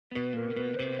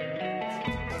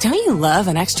Don't you love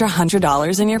an extra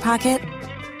 $100 in your pocket?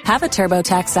 Have a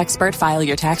TurboTax expert file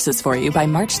your taxes for you by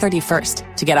March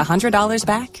 31st to get $100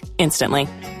 back instantly.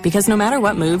 Because no matter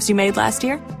what moves you made last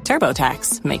year,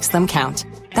 TurboTax makes them count.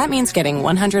 That means getting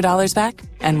 $100 back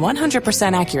and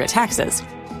 100% accurate taxes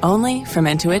only from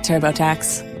Intuit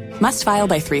TurboTax. Must file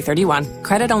by 3/31.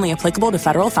 Credit only applicable to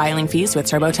federal filing fees with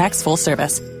TurboTax full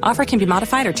service. Offer can be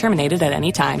modified or terminated at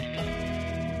any time.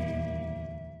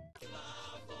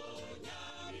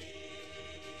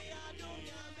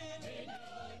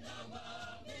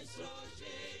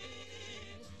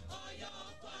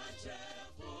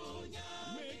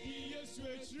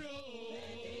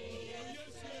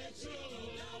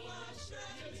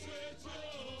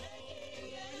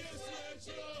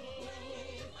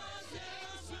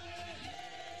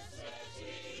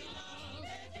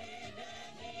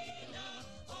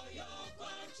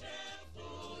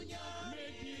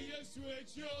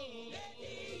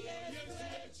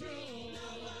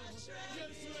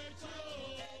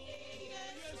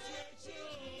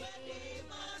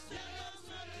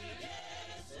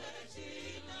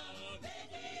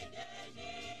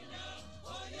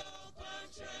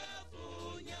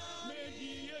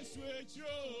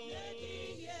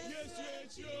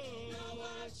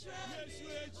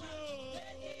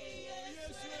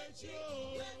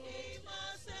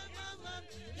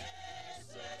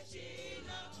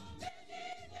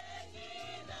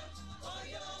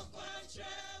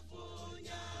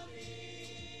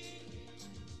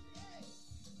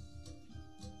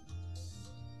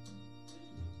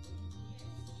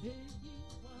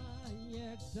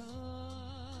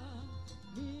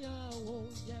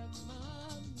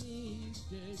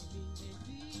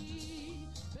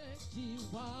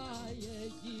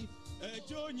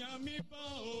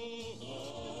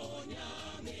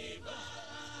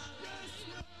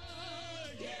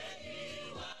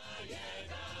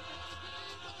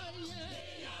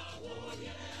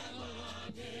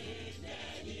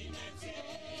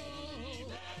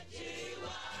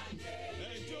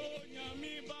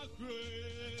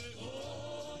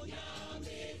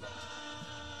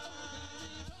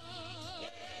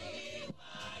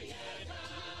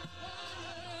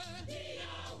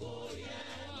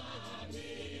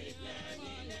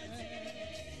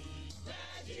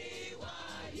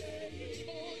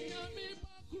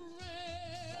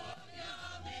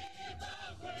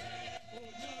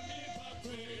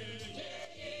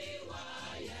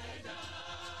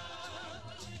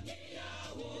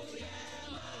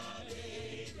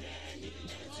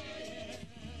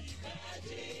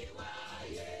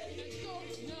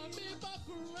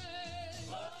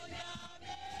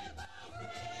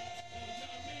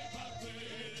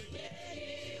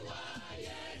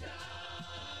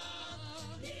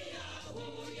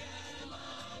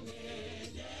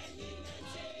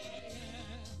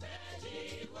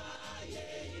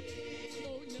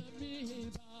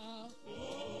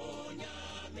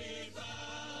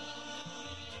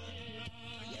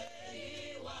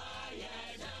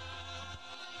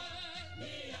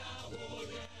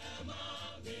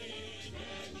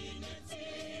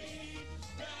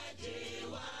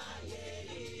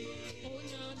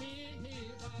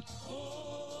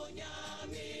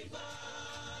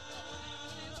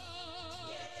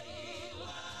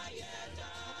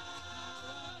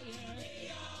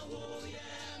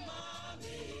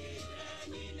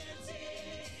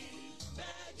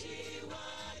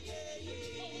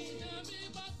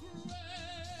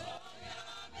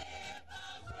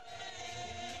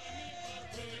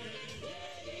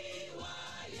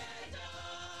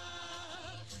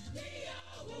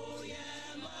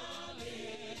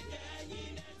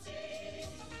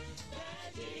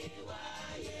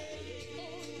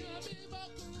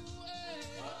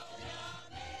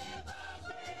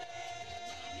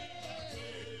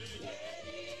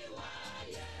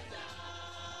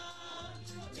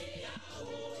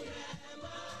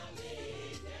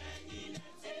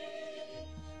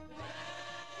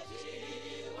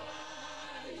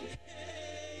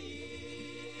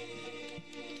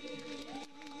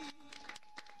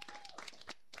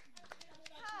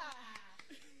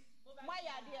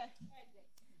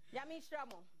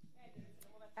 Stramo.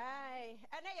 Ay,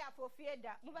 and I have for fear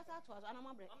that Mubasa was an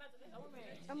amable.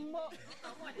 I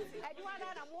do want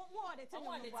to more the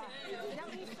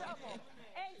Yami Stramo.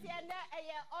 And a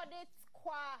audit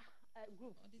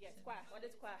group. Yes,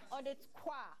 audit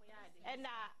squad. And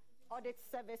audit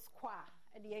service squad.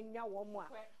 And the young woman.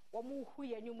 Woman who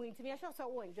you mean to me, I shall so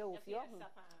one Joe. Yes,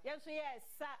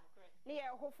 sir.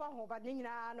 Near Hofa, but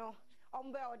Nino.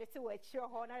 Umbrella the two at your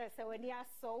honor, so when you are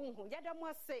so, Yadam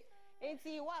was sick. Ain't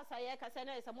he was I can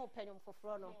say some more penny for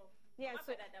Frono. Yes,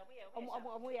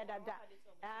 omo dada.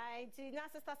 Na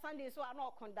Sister Sunday so I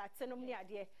no conduct no me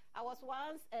ade. I was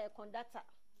once a conductor.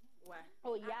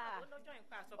 Oh yeah.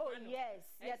 Oh yes.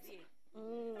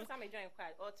 Some join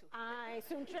quite or two.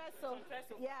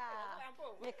 So yeah.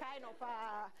 Me kind of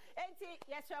enti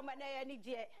yes ma na ya ni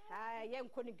je. Ye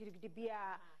nko ni girigidi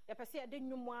bia. Ya pese ya de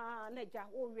nwuma na ja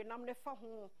wo we nam ne fa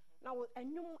ho. Na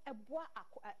enwum eboa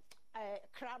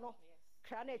kra no.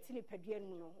 Kra na etini padua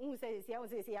nu no. Hu se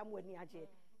ya mo ani age.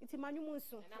 Iti manwum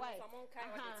nsu. Why?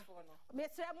 Me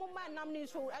sre mo man nam ni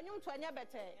so enwum to anya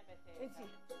bete. Enti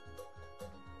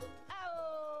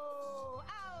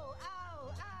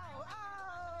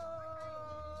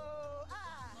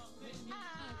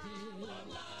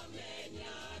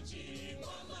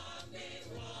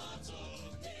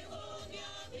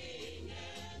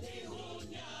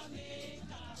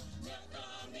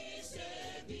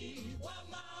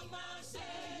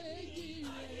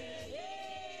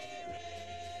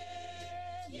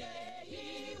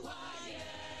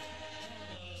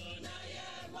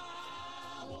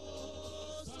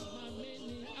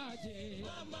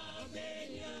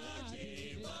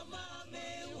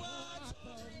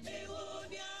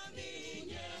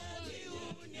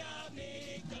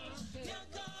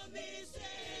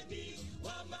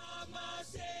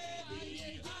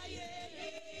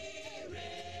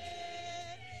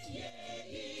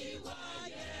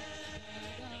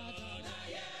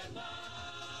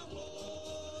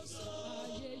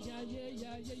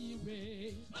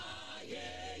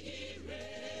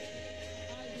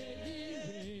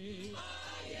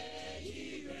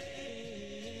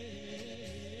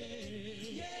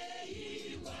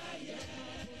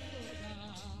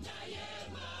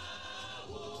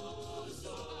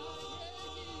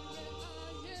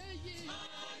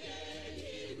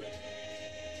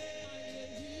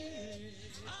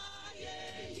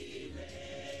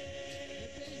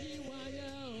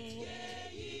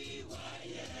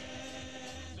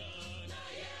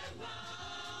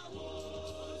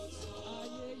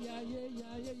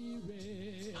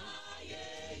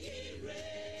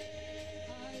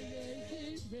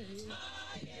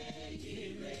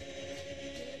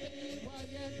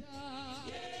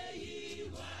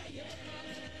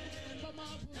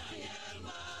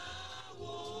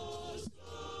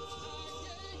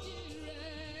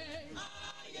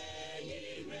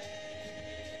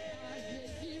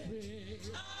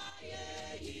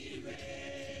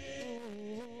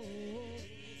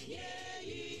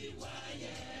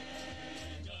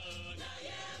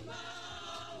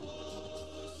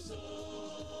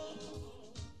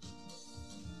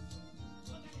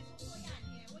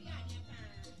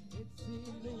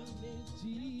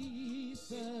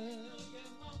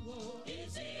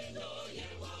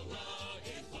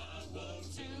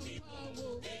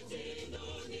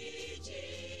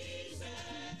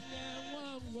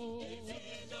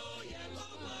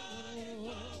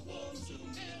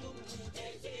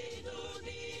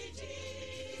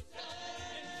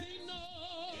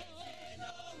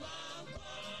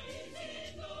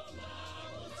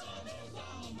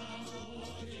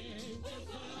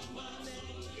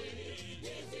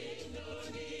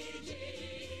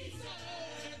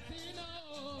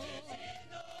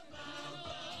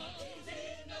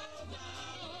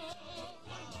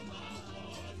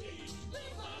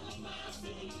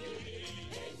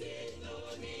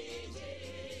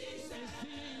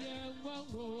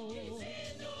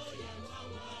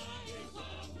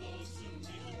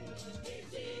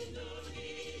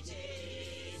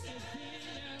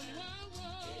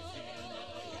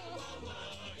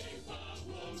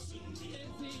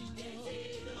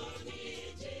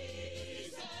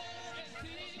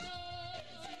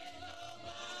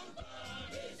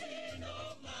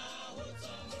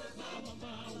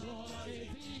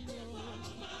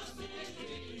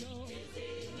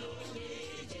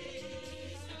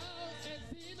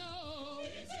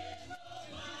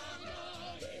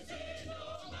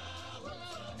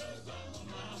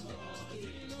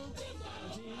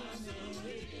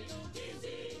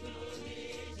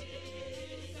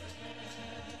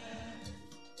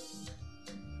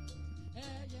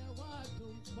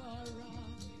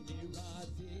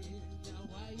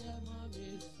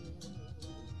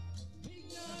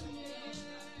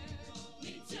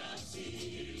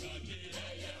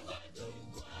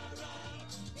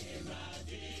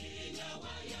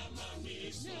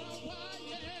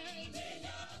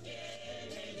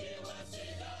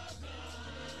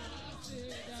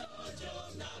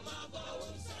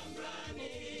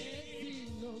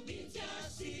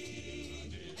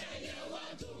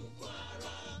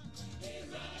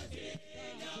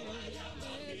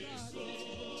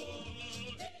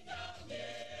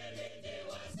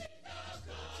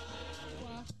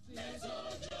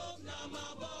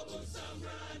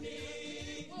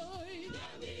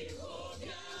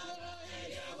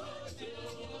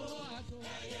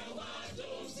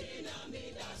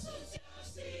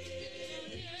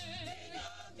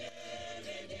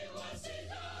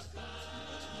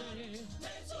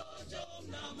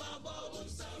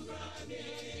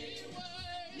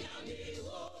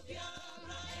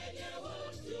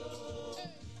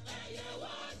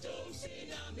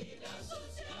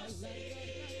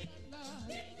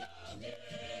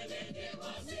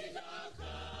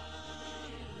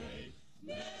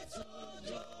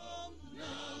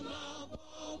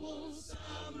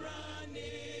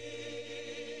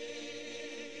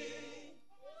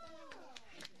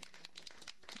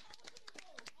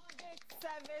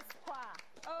service kwa.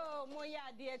 Oh, moya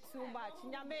dear too much.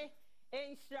 Nyame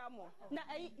enshiramo. Na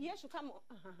yes you come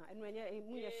and when you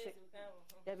mu yes.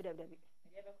 David.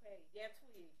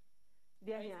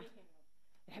 Dear here.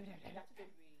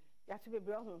 You have to be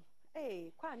brown.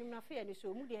 Hey, kwa nyum na fe ni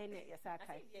so mu de na yesa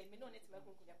kai. Me no net me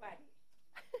kunkunya kwa de.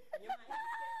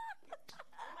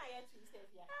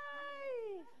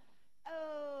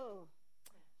 Oh,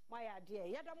 my idea.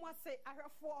 Yadamwase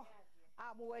ahwefo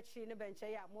a mo wachi ne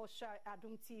benche ya mo sha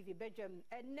Adum TV Badwam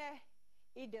ene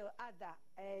idel other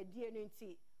die no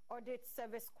nti audit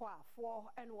service kwa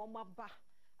for and wo maba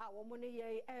a wo mo ne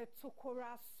ye to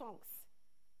kora songs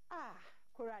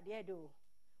kora de do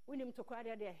wonim to kora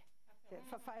de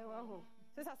fa ho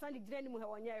sisa sandi gire ni mu he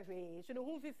wonya hwe so no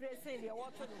hu fifire se de wo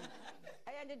to no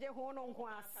aya njeje ho no nko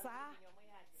asa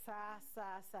sa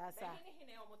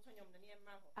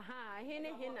hene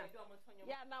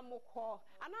ya na mokọ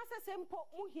anase sempo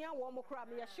muhia wo mokra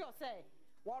me ya sure say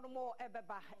wo mo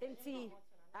ebeba enti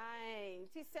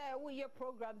ti say wo ye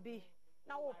program bi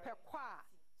na wo pekwa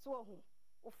so hu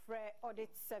wo frɛ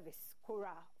audit service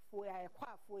kora fo ya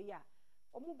kwa fo ya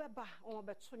omu beba o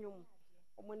betonyom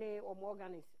omo ne omo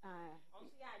organize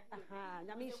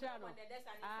nyame hira no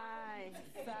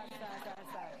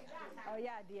sa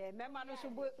ya de mema no so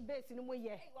base ni mo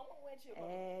ye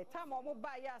time omo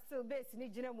ba ya still base ni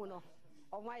gina mu no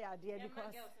omo ya de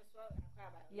because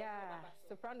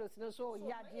sopranos no so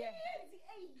ya de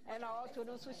and auto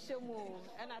no so shemu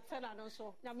and atena no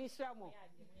so nyame hira mo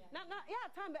na ya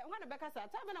time when be kasa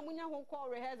time na munya ho call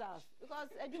rehearsals because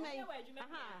adwuma yi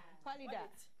quality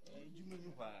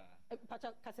ejumenu ha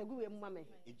pacha kasaguwe mu mame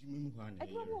ejumenu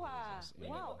ha na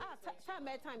wow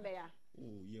time be ya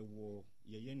oh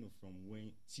ye no from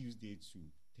when Tuesday to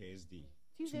Thursday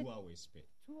 2 hours per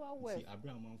 2 hours see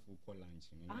Abraham for call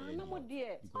lunch no more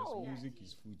dear because music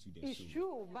is food to the soul it's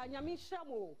true but nyame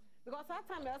shamo because that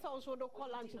time I also do call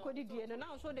lunch ko di die no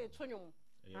now so dey tonyom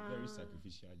a very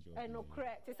sacrificial job and no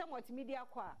correct say multimedia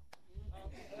kwa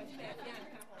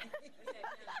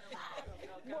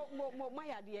mo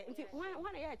my idea nti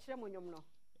when ya kire mo nyom no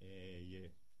yeah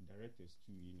directors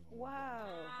too you know wow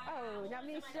oh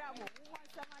nyame shamo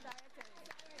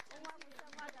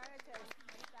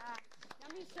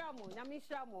nyame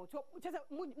shamo so just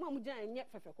mo jan nye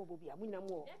fefe ko bobi amunyam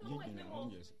wo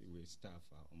yes we staff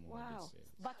wow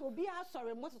but obi a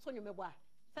sorry mo so nyom ebo a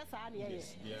sasa na ye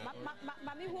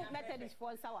mami who Methodist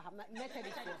for sawa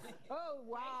Methodist oh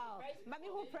wow mami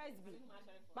who presby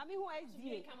mami who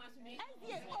SDA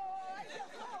oh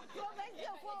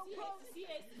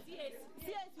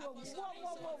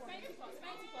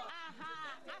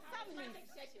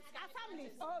assembly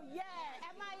oh yeah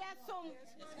am I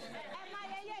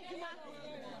yejuma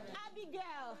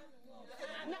Abigail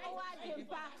na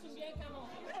wadimpa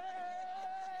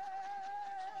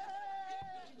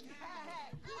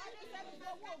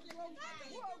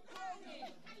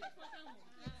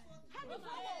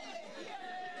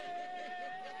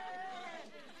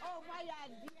oh my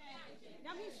God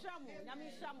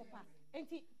nyami shamu pa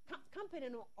enti company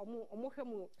no omo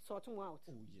hwemu sort mu out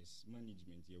oh yes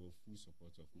management here will full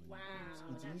support of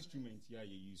management wow. Instrument here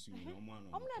you use you no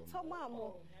man omo na toma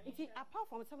mo enti apart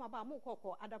from some about mo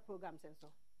call other programs and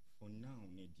so for now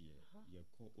Nadia you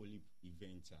call only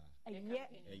event a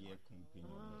company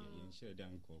you share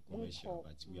them call commercial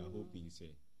but we are hoping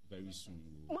say very soon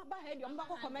we ba head on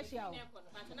back commercial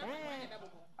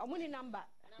omuni number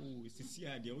oh see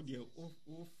there o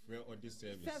free or this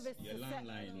service your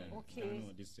landline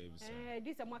okay this service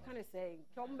this am what can I say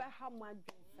komba how much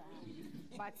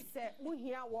but say mu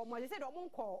hia wo mo say do mo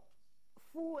call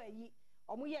full ayi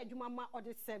omo ye adwuma ma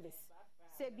audit service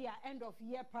say be a end of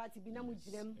year party bi na mu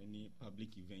girem any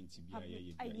public event bi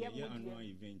a annual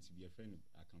event bi a friend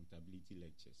accountability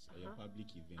lectures a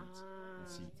public event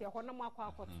see ho na mo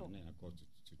akwakoto na akoto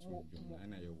to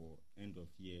na ye wo end of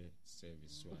year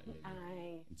service so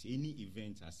any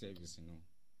event a service no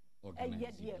organize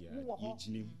ya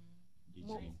ginem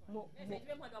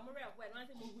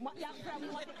ya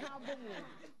from what ka bomu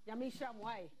ya me hira mo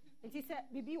ai nti say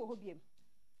bibi wo ho biem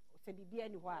se bibi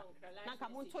ani ho a na ka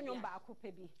mo ntonyom ba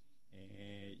akopa bi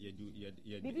ye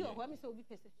bibi wo ho me se obi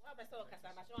pese wa be se o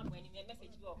kasa ma so mo ani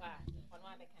message bi wo ho a ono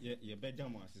abeka ye beda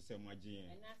mo asese mo agye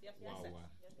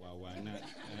wa na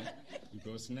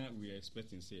because now we are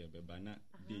expecting say be na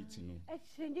date no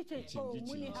change oh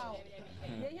muni how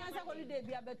ye nya say holiday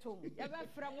bi abetom ye be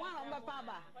from one on be pa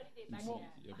ba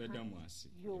ye beda mo ase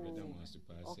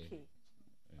pa say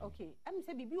okay am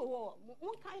say bibi wo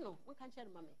mon kan no mon kan chere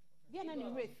mame bia na ni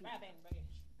refi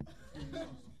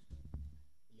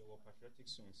patriotic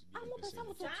songs. I'm not a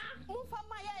move from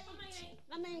my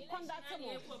I mean, conduct.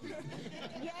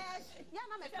 Yes, yeah,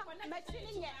 I'm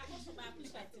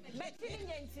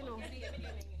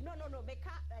no,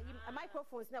 a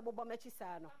microphone's never bomb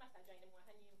Chisano.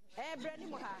 Eh, Brandy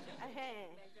Moha,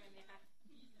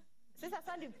 since I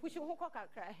started pushing hook, I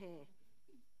cry.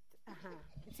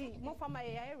 See, move from my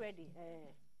eye ready.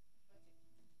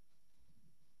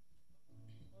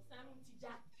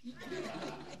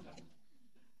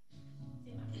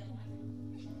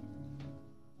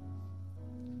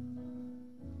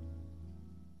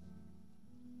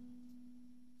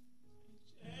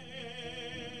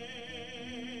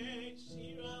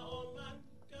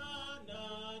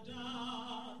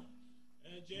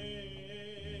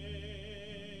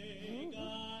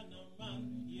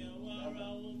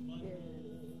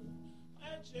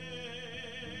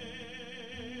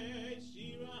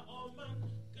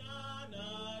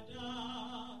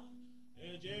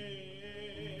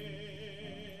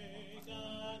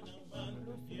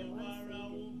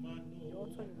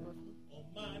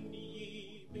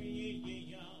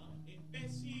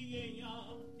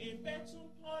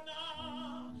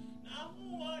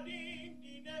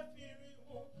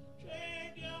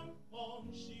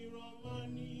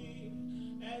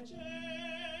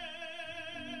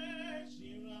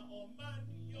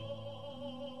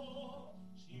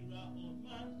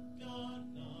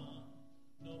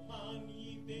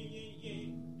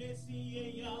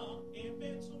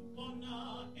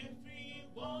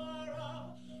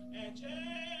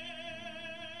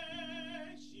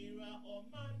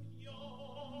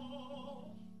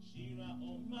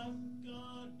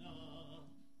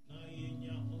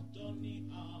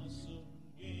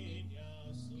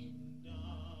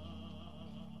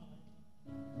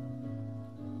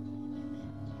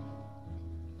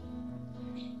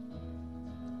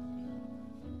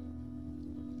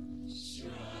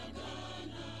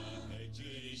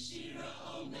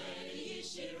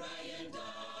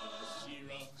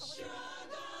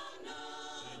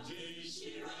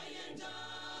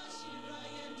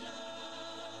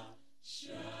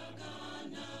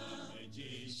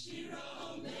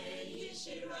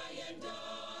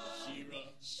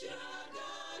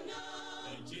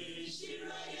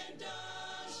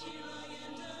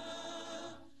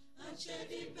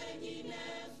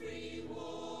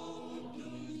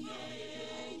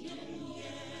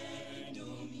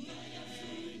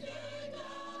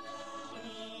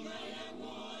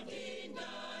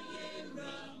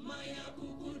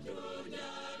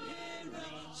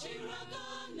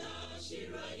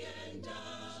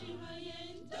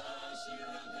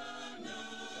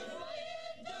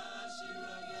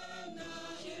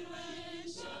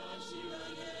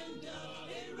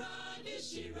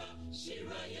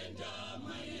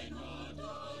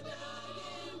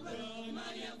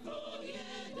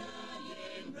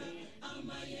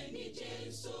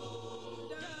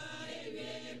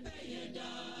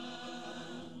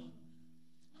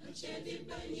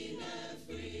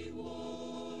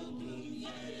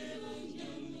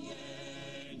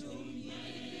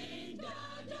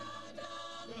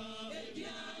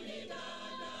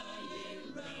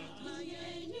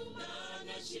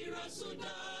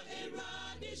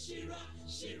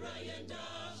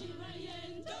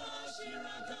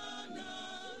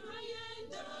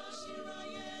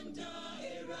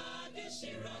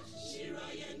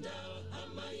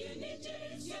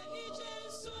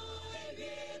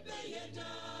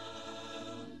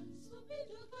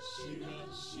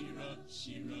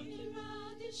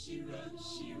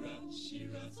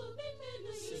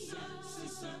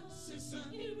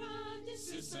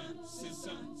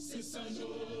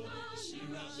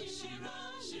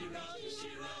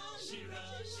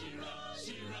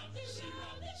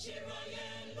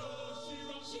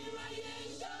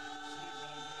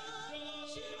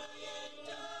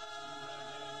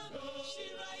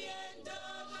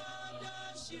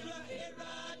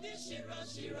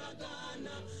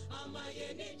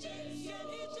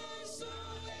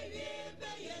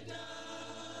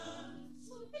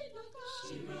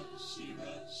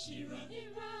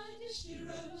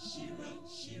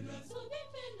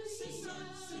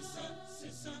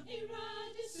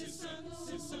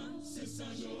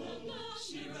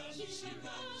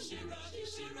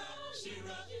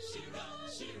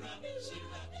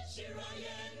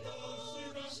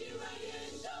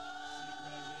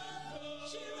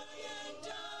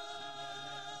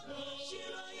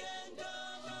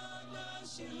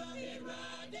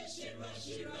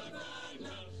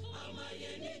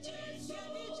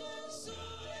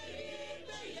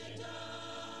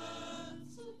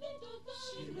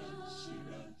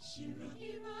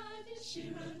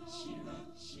 Shira,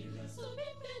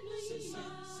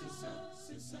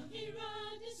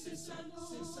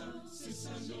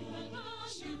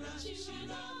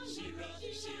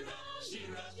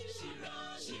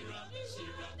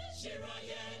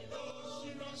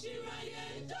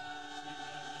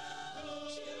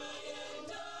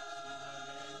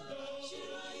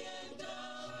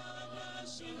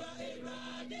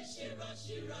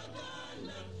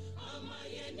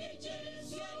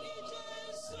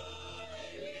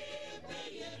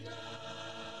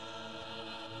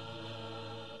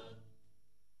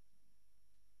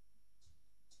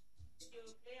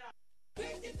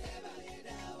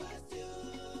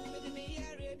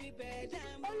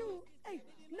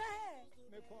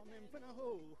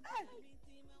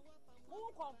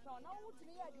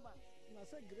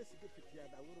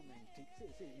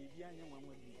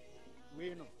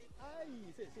 We know. I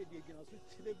say the general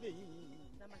switch the bay.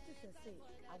 Now my sister say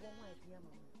I want my dear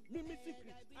mama. Mimi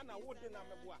secret and I wouldn't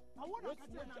have a I want to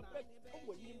pet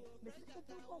over him.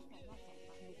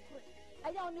 I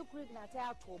don't know quick na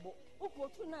tell trouble. Who go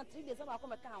to not 3 days about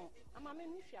come account. I'm a man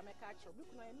who shall make a catch.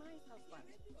 Look my nice husband.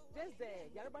 Just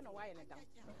there, Yaraba no wine down.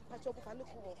 I chop a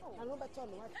look. I know better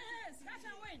on what. Yes, catch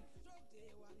and win.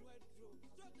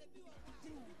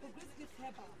 The biscuit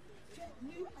pepper.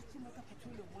 New Achimaka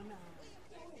Petroleum 1 hour.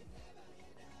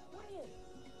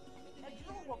 A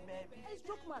stroke man. A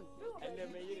stroke man. And then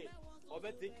made it.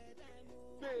 Obetic.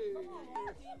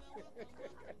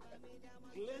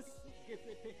 Let's get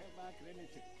it take her back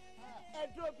anything. A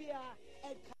drobia.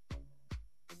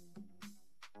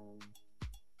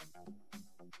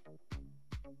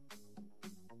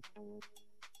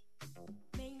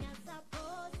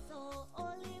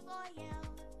 Olive oil.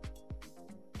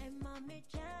 And mommy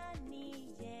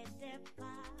Johnny, yeah,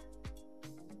 depa.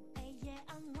 Eye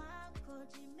anwa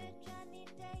koji me Johnny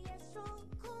de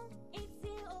yesunku.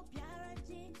 Iti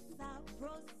obiaraji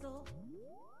sabroso.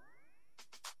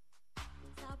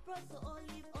 Sabroso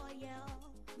olive oil.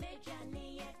 Me Johnny,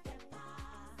 yeah, depa.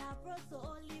 Sabroso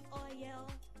olive oil.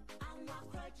 Anwa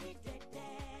koji de.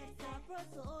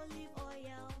 Sabroso olive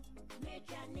oil. Me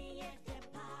Johnny, yeah,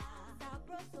 depa.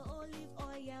 Sabroso olive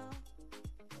oil.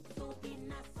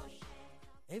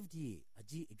 FDA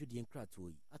aji ejudien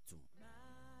kratoi atum.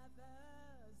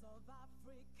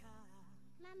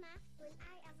 Mama, will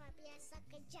I ever be a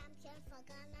soccer champion for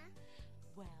Ghana?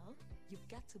 Well, you've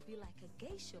got to be like a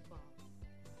geisha bomb.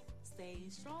 Stay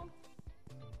strong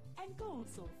and go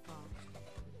so far.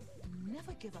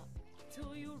 Never give up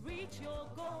till you reach your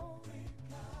goal.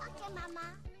 Okay,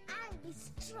 Mama, I'll be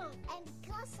strong and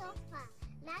go so far.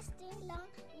 Lasting long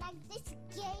like this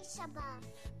geisha bomb.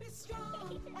 Be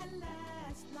strong and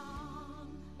last long.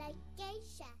 Like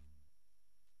geisha.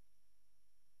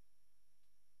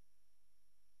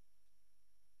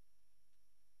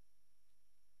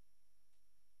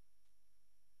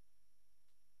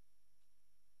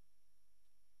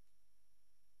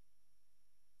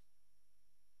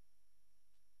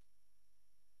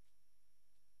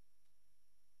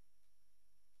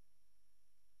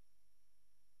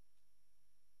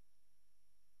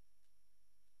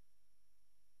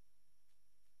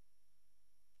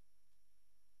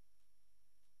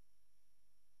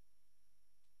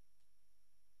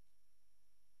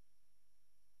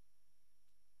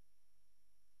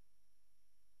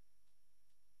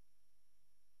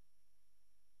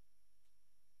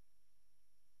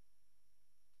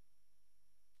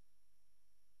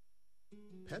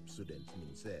 Pepsodent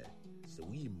means so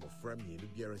we more from you to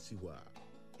be a siwa.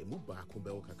 A muba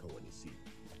kumbel kakawanisi.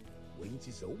 When it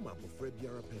is a woman for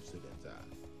Frebiara Pepsodent,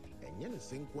 and Yana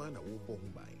Senkwan a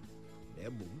woman by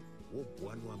Nemu, woke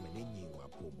one woman in you, a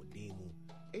poor Modemu,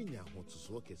 and ya want to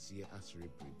soak a seer as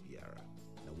Rebiara.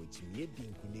 Now, which me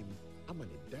dinkunim, I'm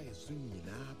gonna die soon in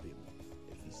Abim.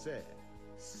 If he said,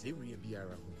 Syria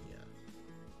Biara Humia.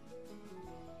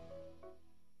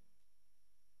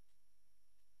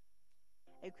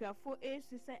 Ekuafo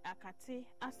esise akate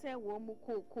ase wo mu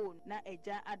kokon na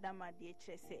eja adama de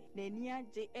kyerese na ni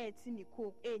age eti ni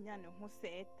kok enya ne ho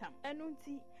se tam enu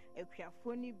nti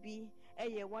ekuafo ni bi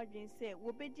eye wadwen se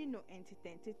wo bedi no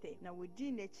entitentete na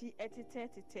wodi nachi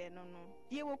etete no no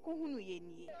die wo kohunu ye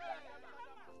nie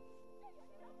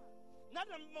na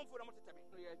dem monfo na motetabe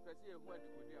no ye express ye hu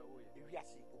adikodi a wo ye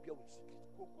ewiase obi a wo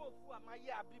secret kokofu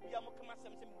amaye abibia mo kama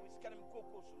sem mo sika na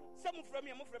kokosu no sem frame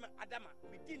me mo frame adama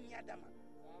we din ni adama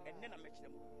enne na mekire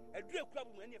mo adu ekura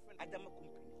bu ene friend adama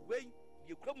company wey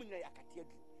ye kura mu nyina yakate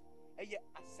adu eye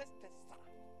assistant star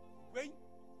wey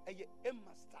eye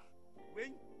emma star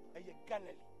wey eye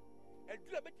gallery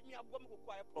adu abetimi abo mo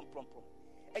kokko aye prom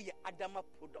eye adama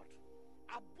product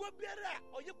abo biara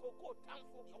oye kokko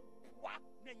tanfo wa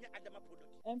na nya adama product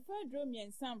Enfadro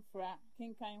miensamfra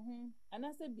kenkan ho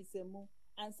anase bisemu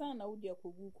ansa na wodi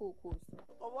akogu kokos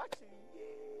o watch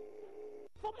ye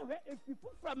come if you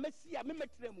put from Messi, I remember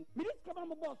Tremu. Minutes come on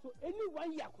boss, so any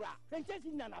 1 year crack. Franchise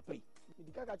in an apple.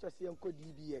 The Kaka see Uncle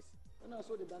DBS. And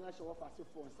also the banner show off as a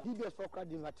phone. DBS for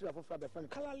credit material for Faber Fan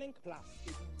Color Link Plus.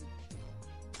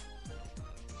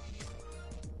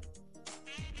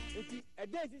 A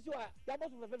day is you are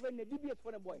that was a very DBS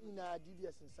for a boy in a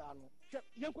DBS in Sano.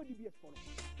 Young DBS for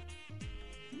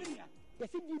the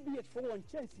DBS for one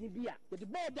chance in beer. The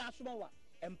board dash one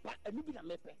and maybe a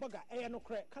mepe. Boga, I no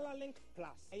crack Color Link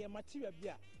Plus. A material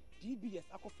beer. DBS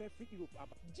Aquafair Free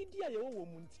Europe. GDI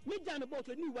woman. Me down about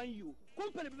a new one you.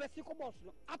 Company Vesico Boss.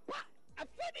 Apa. A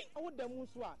feeding. I would them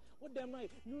Muswa. What them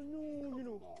right?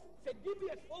 No. Said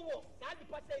DBS over. Sad the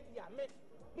passage. Yeah, me.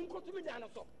 Uncle to me down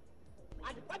so.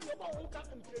 And the party about one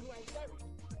cup and train one carry.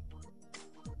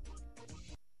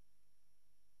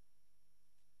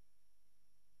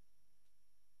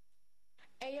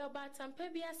 Ayo Badwam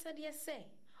Pebia said yes, say.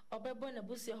 Obebo na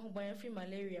busi ho ban free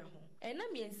malaria ho. Na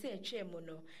me ense atwa mu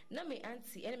no, na me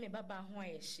auntie ene me baba ho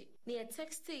ayehye. Na ye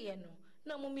text ye no,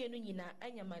 na mo mienu nyina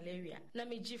anya malaria. Na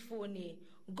me gifo ni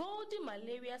Gold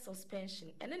malaria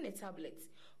suspension ene ne tablet.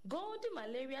 Gold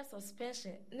malaria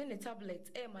suspension ene ne tablet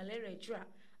malaria dra.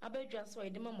 Abedwa so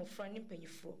ide ma mofra ne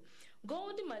mpanyifo.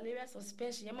 Gold malaria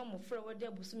suspension yema mofra wode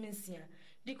abusumensia.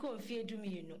 Diko mfie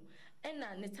dumienu.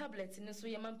 Ena ne tablet ne so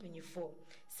yema mpanyifo.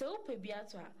 Se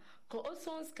opebiato a ko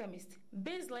Oson's chemist,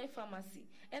 Baseline pharmacy,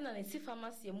 and an AC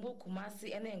pharmacy and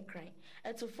Mokumasi and Enkran.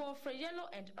 And to form for yellow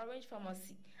and orange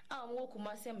pharmacy,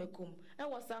 Mokumasi and Mekum, and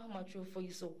was our material for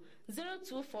you so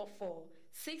 0244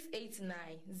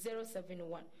 689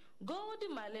 071. Gold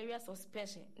malaria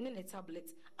suspension, Nene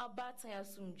tablet, Abataya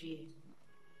Sumji.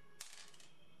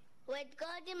 With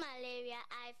Gold malaria,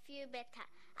 I feel better.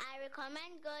 I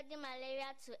recommend Gold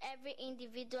malaria to every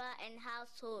individual and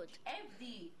household.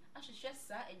 FD, I should just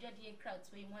say a judge crowd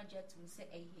to him one jet to say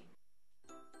a year.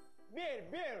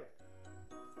 Beer.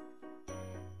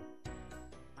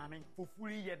 I mean, for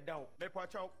fully yet down. Make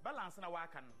watch out, balance and a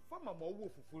wakan. For my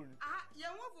more full. Ah,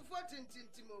 young for 14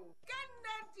 Tintimo. Can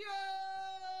that you?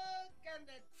 Can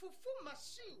that fufu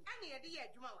machine? Any idea,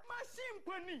 Juma? Machine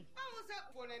penny. I was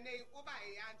up for a name over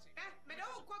a answer.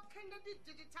 Madame got Kennedy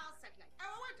digital satellite. I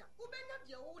wonder who may not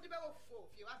your old about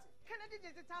 4 if you want it. Kennedy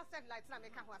digital satellite, not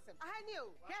make a wasp. I knew.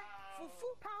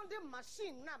 Fufu pounding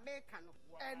machine, not make a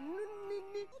and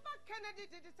Nini Uber Kennedy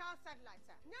digital satellite.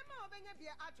 Never open a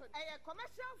beer at a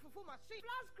commercial fufu machine,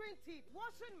 flat screen TV,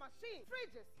 washing machine,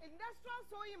 fridges, industrial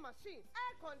sewing machines,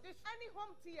 air condition, any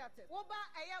home theater. Oba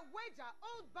a wager,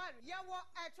 old barn, yawa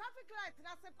a traffic light,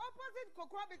 that's opposite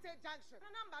Kokwabite Junction. The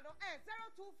number no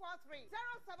 0243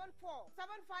 074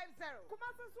 750.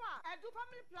 Kumasaswa, Edu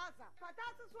Family Plaza,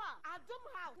 Patataswa, Adum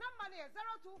House, number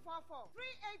 0244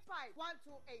 385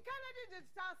 128. Kennedy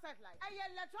digital satellite. A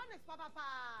electronics papa.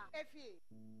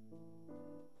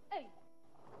 Hey.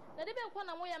 Na de be kwa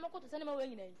na mo ya mekoto se ne ma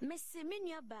wanyina yi. Mese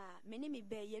menua ba, me ne me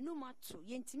be ye no mato,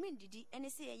 ye ntimi ndidi ene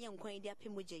se ye nkwan di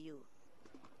apemogye yo.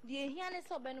 De ehia ne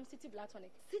se obenum city black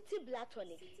tonic. City black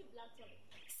tonic.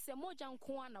 Se moja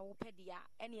nko na wo pedia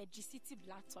ene ye gi city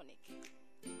black tonic.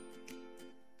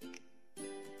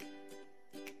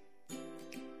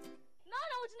 Na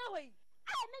ujina hoyi.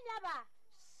 Ai menua ba.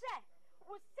 Se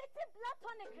city black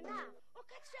tonic na o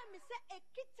ka kire me se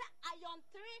ekita iron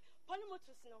 3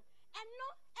 polymotus no eno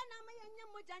ena ma yanya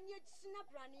moja ne agisina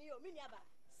brane yo me nuaba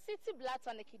city black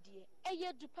tonic die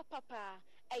eye du papa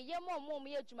eye mo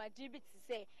ye adwumade bi ti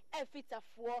se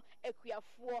efitafo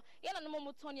akuafo ye na no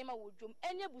mo tone ma wodwom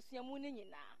enye busuamu ni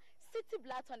nyina city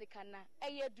black tonic na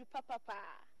eye du papa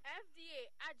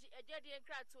FDA agi ejede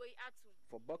nkrato yi atum.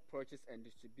 For bulk purchase and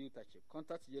distributorship,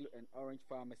 contact Yellow and Orange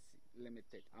Pharmacy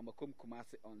Limited, Amakum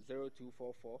Kumasi on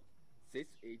 0244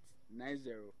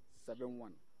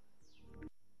 689071.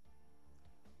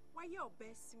 Why your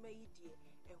best may dear,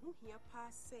 and who here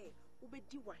pass say,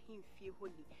 Ubedi Wahimfi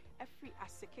Holi, every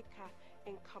asekeka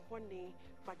and carbone,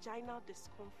 vaginal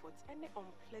discomfort, and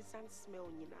unpleasant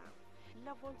smell now.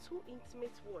 Level 2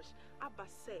 intimate wash, Abba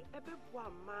say,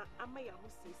 Ebeboa ma amaya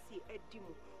husisi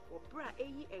edimu, or bra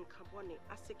ayi and carbone,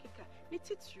 asekeka, knit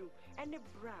it through, and a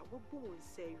bra will bone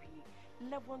say.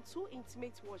 Level 2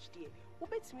 intimate wash, dear.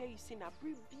 Ubet me you seen a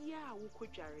bribia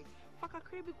wukojari. Faka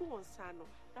crebi go on sano,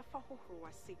 na faho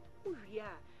horwasi,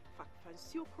 Uria, fak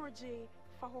fansio proje,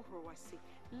 faho horwasi.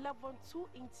 Level 2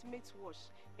 intimate wash,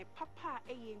 a papa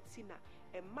ayentina,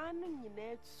 a man in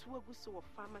your swaguso of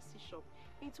pharmacy shop.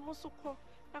 Into also call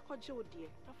Nakojo dear,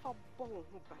 na fa bon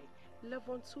who buy.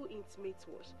 Level 2 intimate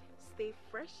wash. Stay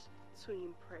fresh to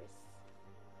impress.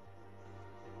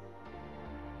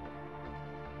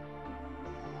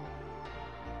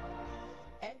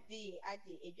 FD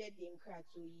Adi Ejedi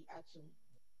Nkratu yi atum.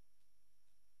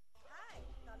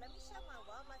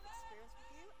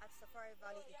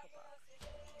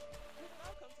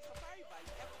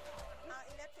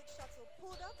 shuttle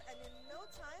pulled up, and in no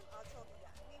time, our tour began.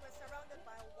 We were surrounded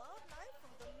by wildlife from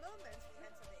the moment we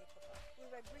entered the eco-park. We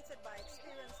were greeted by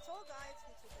experienced tour guides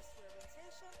who took us through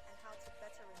orientation and how to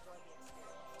better enjoy the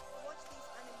experience. Watch these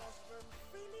animals roam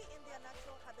freely in their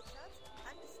natural habitats,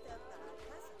 undisturbed by our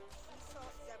presence. We saw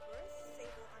zebras,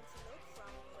 sable antelope,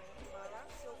 brown crane, mara,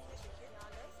 silky chicken,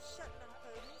 llamas, Shetland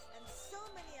ponies, and so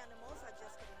many animals I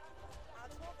just couldn't keep up. Our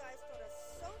tour guides taught us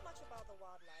so much about the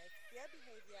wildlife, their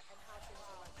behavior, and how to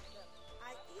interact with them.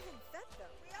 I even fed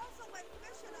them. We also went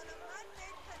fishing on a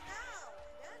man-made canal.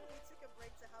 Then we took a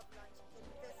break to have lunch in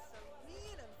this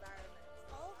serene environment.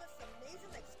 All this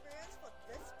amazing experience for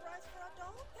this price for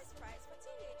adults? This price for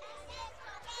teenagers.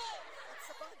 It's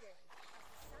a bargain. As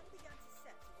the sun began to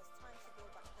set, it was time to go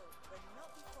back home, but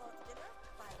not before dinner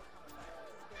by the campfire.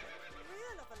 It's been a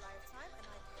thrill of a lifetime, and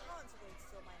I can't wait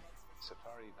till my next visit.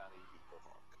 Safari Valley Eco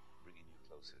Park, bringing you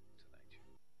closer to nature.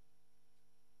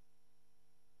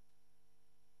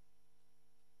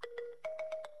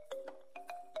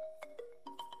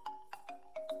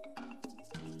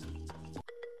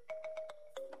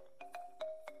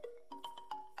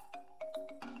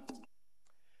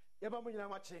 Yaba munyina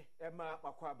mache ema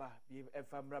makwaba bi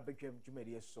efamra bedwam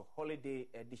jumedi so holiday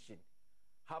edition.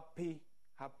 Happy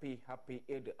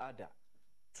Eid al-Adha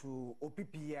to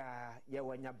opipia ye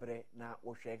wanyabre na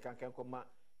wo hwe kankan koma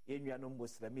yennuano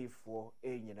muslimifo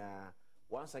enyina.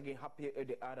 Once again, happy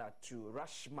Eid al-Adha to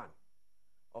Rashman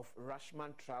of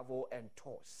Rashman Travel and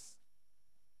Tours.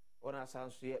 Ona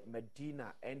sansuye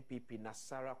Medina NPP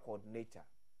Nasara coordinator.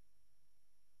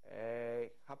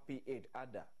 Happy Eid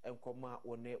Ada enkoma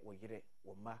one woyire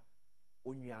woma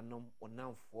onnuanom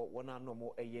onamfo wona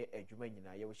nomo eye adwuma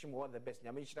nyina ye wohim all the best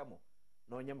nyame hyiramo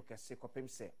na onyam kese kopem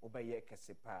se obaye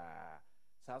kese pa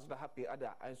saso da happy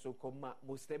Ada anso koma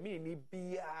muslimi ni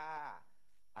bia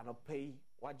anopai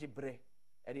wajibre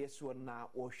ede so na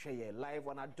wo hweye live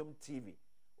on Adom TV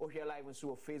o hwe live on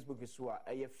so Facebook so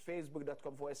eye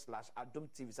facebook.com/Adom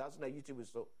TV saso na YouTube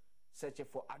so search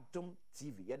for Adom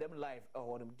TV. Yeah, them live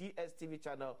on DSTV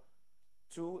channel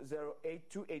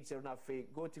 280 na fe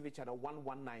Go TV channel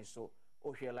 119 so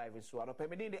o here live so ano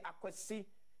pemini de akwasi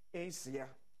ensia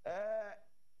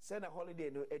send a holiday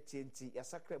no AT&T ya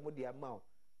sakra mo de amount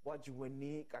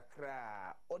wajwani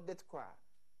kakra audit kwa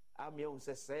amye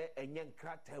unsese enye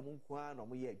nkrata mu kwa no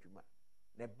mo ye adwuma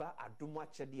ne ba Adom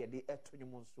achede de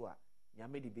etonwum nso a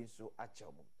nyame de bi nso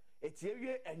achewum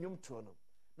etiewie enwum to no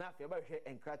na afia ba hwe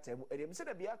enkrata mu edem se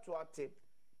da bia to ate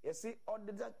yesi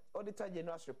auditor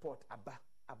general's report aba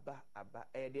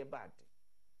de bad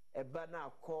eba na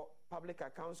akọ public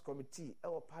accounts committee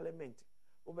e parliament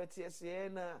obeti ese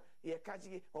na ye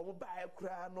kaji omo ba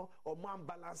ekura no omo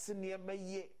ambalance ne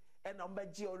emaye e na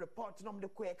ombaji o report no mde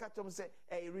ko ye katom se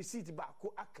receipt ba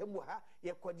ko akamu ha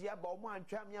ye kodi aba omo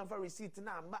antwa me amfa receipt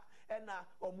na ama e na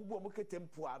omubu omo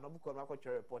ketempu a no buko no akọ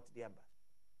report de aba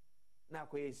na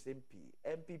ko SMP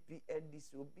MPP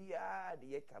NDC obia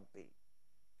de campaign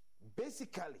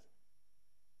basically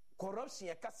corruption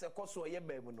ya kase koso ye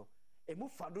baamu no emu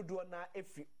fadodo na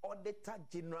efi auditor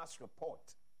general's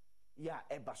report ya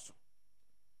ebaso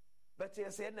but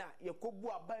you say na ye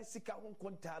kobu aba sika ho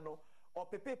konta no o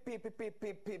pepe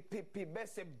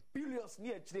bese billions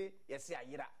ni akire ye se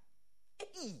ayira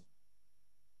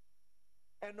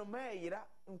eno ma ayira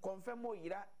nkonfirm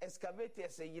ayira excavator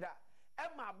se ayira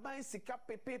Emma ban sika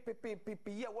pepe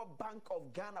ye wo Bank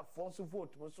of Ghana for so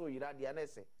vote mo so yira dia na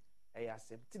se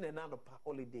asem tine na no pa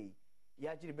holiday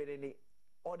ya jiri bere ni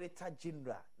auditor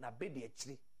general na be de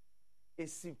akiri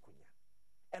esi kunya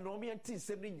eno me anti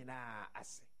nsem ni nyina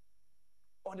ase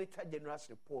auditor general's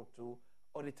report to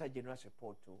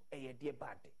ye de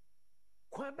bad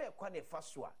kwan be kwa na fa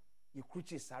so a ye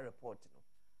kruchi sa report no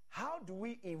how do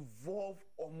we involve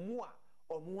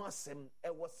omo asem e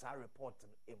wo sa report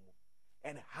no emu.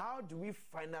 And how do we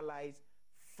finalize,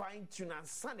 fine-tune, and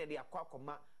send the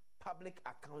Akwakoma Public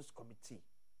Accounts Committee?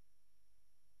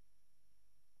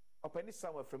 Opening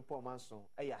somewhere from Paul Manson,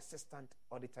 Assistant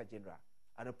Auditor General,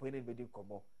 and appointed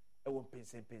Badwam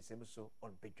Mpensenpensenmu so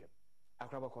on Badwam.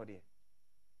 Akraba Kodi.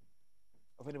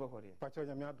 Ofeni Bakodi. Pacho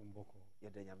nyamia dumboko.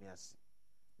 Yede nyamiasi.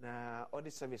 Na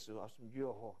audit service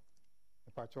asumjuo ho.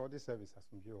 Pacho audit service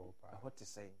asumjuo pa. What is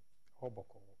saying?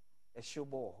 Hoboko. A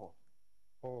showbo ho.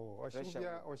 Oh,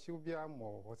 Oshubia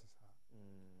more what is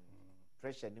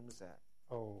pressure nimusa.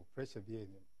 Oh, pressure bien.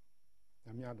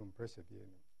 Namiadum pressure bien.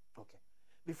 Okay.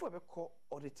 Before we call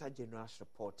Auditor General's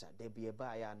reporter, there be a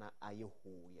buyer na aye ho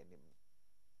yenim.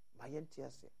 My auntie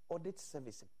say audit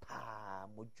service pa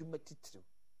mojumati tru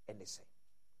ene say.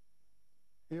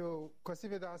 Yo,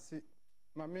 consider that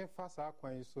mame fasa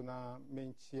kwan so na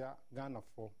menchia Ghana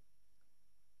for.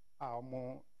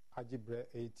 Mo agibre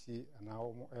 80 ana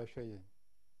omo ehwe yen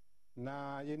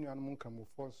na yenuanom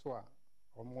nkamufo nso a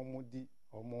omo di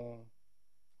omo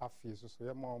afi so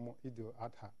ye ma omo ido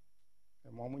adha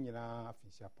ma omo nyina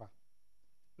afi siapa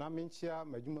na menchia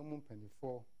madwuma mu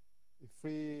mpanifo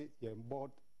free ye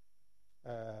board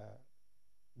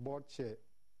chair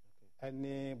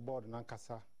any board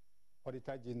nankasa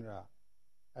auditor general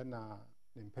ana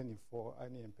ne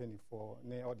mpanifo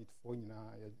ne audit fo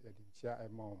nyina ye dinchia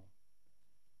ema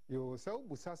yo se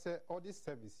obusa se audit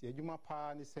service yedwuma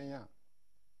pa ni sen a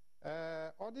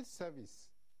audit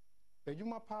service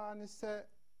yedwuma pa ni se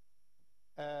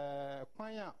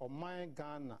kwan a oman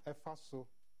Ghana efa so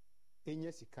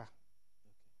enye sika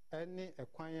ene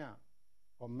ekwan a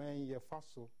oman ye fa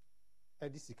so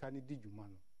edi sika ni di dwuma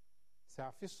no se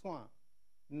afiso a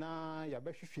na ya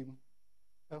behwehwem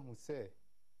ehu se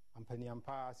ampani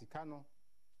ampa sika no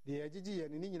de yegigi ye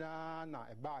ni nyina na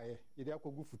ebaaye yede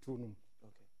akogu futuo no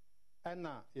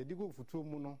ena yedigu futuo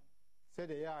mu no se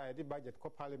de ya yedi budget ko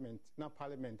parliament na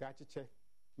parliament achiche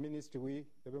ministry we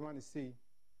the man say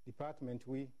department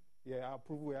we ye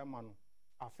approve we amano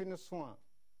afine so a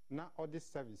na audit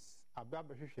service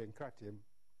ababehwehwe nkratem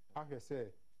ahwe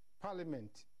se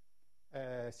parliament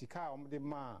sika omde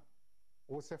ma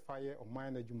wo se faye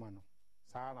oman na dwuma no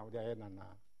saa na wo de aye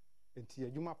na enti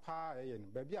adwuma pa eye no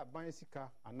ba bi aban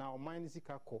sika ana oman ni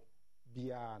sika ko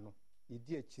bia no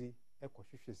yedi akiri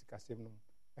ekohwehwe sika sem no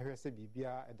ehwe se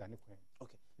bibia edane kwan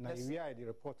okay na ewia the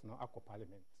report no akọ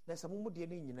parliament na samumu de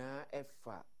ne nyina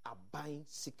efa aban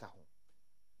sika ho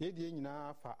ye de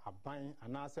nyina fa aban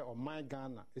ana se oman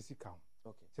Ghana esika ho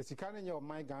okay se sika ne nye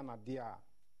oman Ghana de a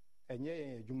enye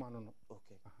yen adwuma no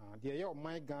okay aha de ye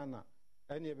oman Ghana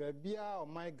ene be bia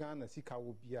oman Ghana sika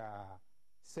wo bia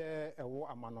se ewo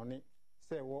amanone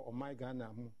se ewo oman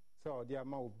Ghana mu se odi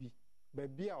ama obi be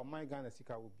bia oman Ghana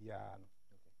sika wo bia no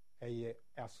eye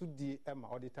asudi ema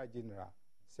auditor general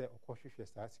se okohwehwe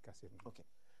saa sika sem okay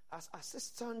as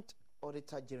assistant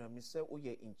auditor general me say we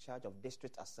are in charge of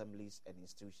district assemblies and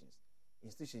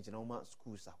institutions in our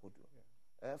schools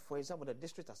ahodo for example the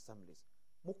district assemblies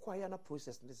mukwaya na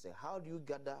process this how do you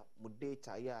gather mo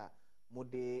data ya mo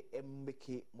de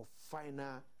mbeke mo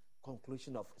final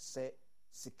conclusion of say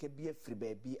sika bia free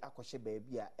baby akwhye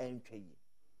baby a entwayi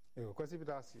kwasi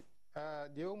bitasi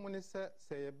de o muni se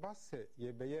ye basse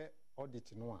ye beye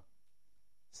audit no a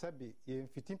sabi ye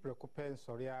mfitin prekopen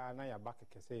soria na ya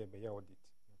bakeke se ye beye audit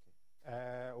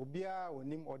obia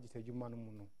onim audit adwuma no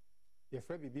mu no ye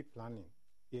fra bibi planning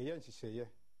ye ye nhyehyeye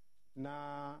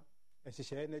na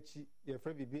nhyehyeye na chi ye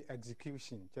fra bibi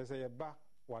execution chese ye ba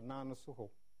wana no so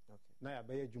ho na ya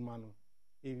beye adwuma no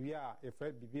ewia ye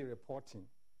fra bibi reporting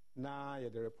na ye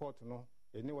the report no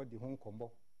ye ne wadi ho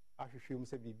nkombo ahwehwem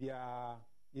se bibia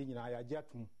ye nyina ya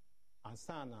jatum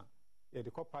ansana ye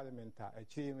de parliament a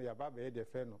akiri no ya ba be de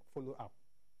fe no follow up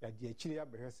ya de akiri ya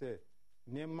be se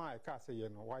nema e ka se ye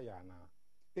no waya na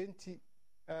enti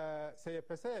se ye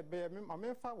pese ye be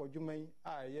amemfa wadwuman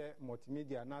a ye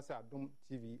multimedia na se Adom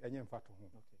TV enye mfato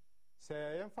ho se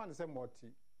ye mfa ne se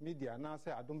multimedia na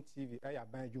se Adom TV e ya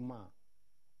ban adwuma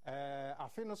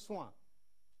afi no so a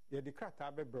ye de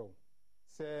krata bebro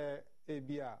se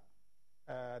ebia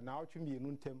na otwumi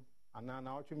enu ntem ana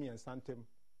na otwumi ensantem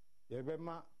ye be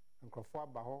ma nkrofo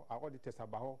abaho auditors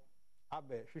abaho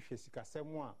abe hwehwe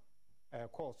sikasem a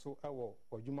course ewo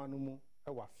adwuma no mu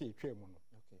ewa afi etwam no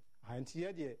anti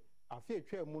ye de afi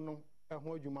etwam no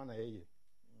ho adwuma na ye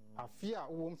afi a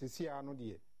wo msesia no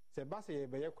de se ba se ye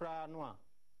be ye kra no a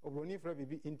obroni fra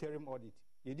bibi interim audit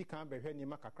ye di kan be hwe ni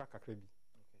kakra bi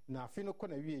na afi no ko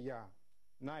na wie ya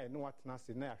na ye no watena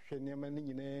se na ahwe nema ni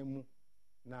nyina mu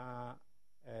na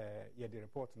ye the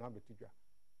report na betudwa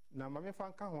na mame fa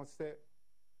nka ho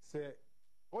se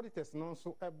auditors no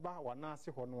so eba wana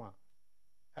ase ho no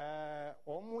a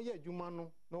omo ye adwuma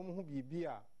no na omo hu bibi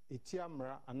a etia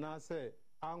mra ana se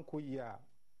ankoyi a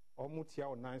omo tia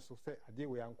onan so se ade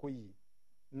we ankoyi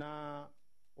na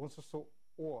onso so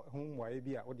wo hu mwae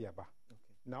bi a ode aba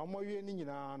na omo wie ni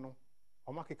nyina no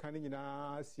omo keka ni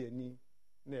nyina si ani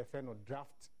na efe no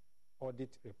draft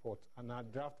audit report ana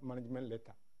draft management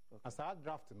letter asa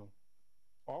draft no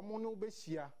omo no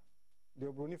behia the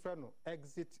obroni friend no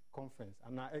exit conference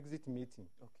ana exit meeting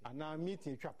ana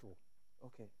meeting twato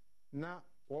na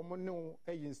omo no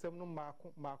eyinsem no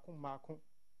maako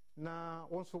na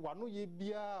wonso wano ye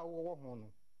bia wo ho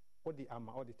no odi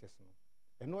ama auditors no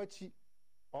eno achi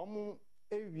omo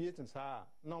ewie tsa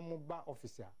na omo ba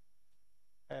officer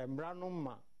mra no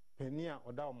ma penia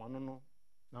oda omo no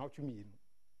na otwumi yenu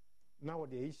na what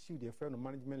they issue their friend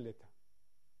management letter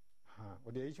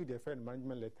what they issue their friend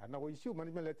management letter now we issue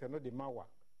management letter no the mawa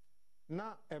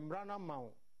na emrana ma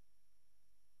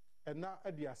ɛna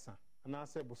aduasa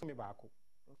anaasɛ bosome baako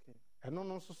okay ɛno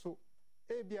no nso so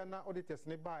ebia na auditors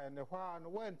ne baa ɛnɛ hɔ a no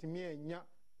wantumi anya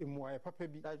mmuaeɛ papa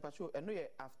bi pacho ɛno yɛ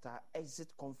after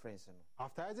exit conference no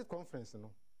after exit conference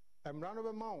no mmara no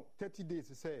bɛma wo 30 days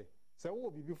sɛ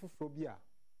wowɔ biribi foforɔ bi a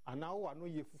anaa wowɔ ano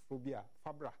yie foforɔ bi a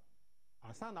fabra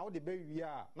ansa na wode bɛwie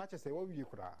a na kyɛ sɛ wawie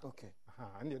koraa okay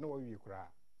ɛndeɛ na wawie koraa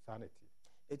saa na ɛtie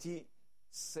ɛti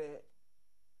sɛ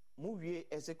mowie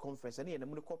exit conference ɛne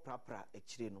yɛnam no kɔprapra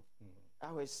akyire no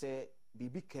ahwɛ sɛ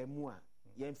biribi kaa mu a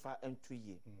yɛmfa nto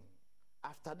yie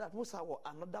after that mo saa wɔ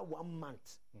another 1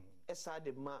 month ɛsaa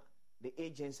de ma the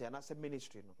agency anaasɛ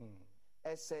ministry no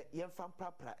ɛsɛ yɛmfa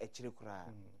mprapra akyire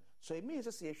koraa so it means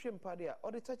sɛ yɛhwɛ mpa de a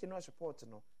auditor general report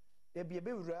no there be a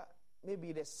bɛwura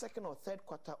maybe the second or third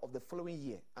quarter of the following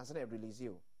year ansa na release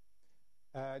you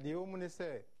deɛ ɛwɔ mu ne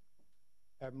sɛ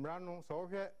mmara no sɛ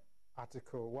wohwɛ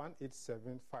article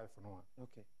 1875 no a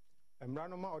okay mmara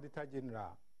no ma auditor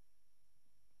general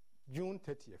June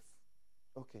 30th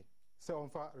okay sɛ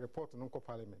ɔmfa report no nkɔ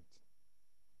parliament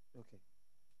okay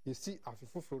yɛsi afe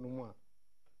foforɔ no mu a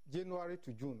January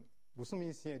to June bosome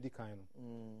nsia edi kan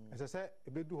no ɛsɛ sɛ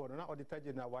ɛbɛdu hɔ no na auditor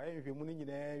general wayɛ nhwɛmu no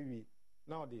nyinaa wie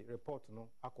na ɔde report no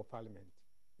akɔ parliament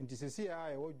nti sɛsi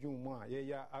a ɛwɔ June mu a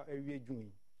yɛyɛ awie June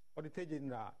yi auditor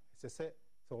general ɛsɛ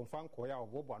sɛ ɔmfa nkɔyɛ a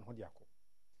ɔbɔbɔ ano ho de akɔ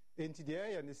nti deɛ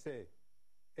ɛyɛ ne sɛ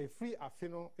ɛfiri afe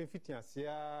no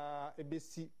mfitiaseɛ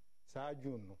ɛbɛsi saa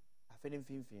June no afe no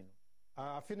mfimfini no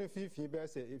afe no mfimfini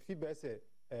bɛɛ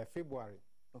sɛ February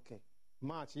okay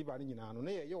March iba no nyinaa no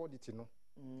na yɛyɛ audit no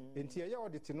nti yɛyɛ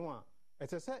audit no a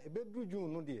ɛsɛ sɛ ɛbɛduru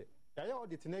June no deɛ yɛyɛ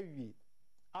audit no awie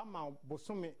ama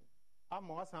bosome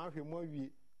ama wasan ahwɛ mu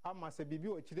awie ama sɛ biribi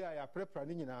wɔ akyire a yɛaprɛprɛ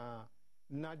no nyinaa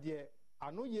na deɛ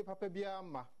ano yie papa biara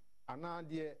ma anaa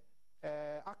deɛ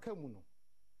aka mu no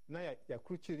na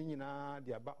yɛakorokyiri nyinaa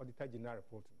de aba auditor general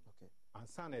report no okay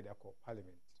ansa na yɛde akɔ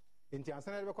parliament nti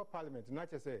ansa na yɛde bɛkɔ parliament na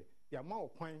kyerɛ sɛ yɛama wo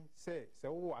kwan sɛ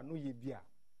wowɔ ano yie bi a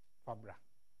fabra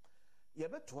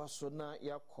yɛbɛtoa so na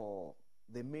yɛakɔ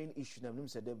the main issue na mnim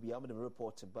sɛ da bia mode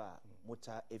report ba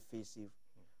mota efacing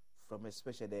from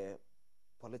especially the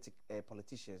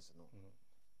politicians no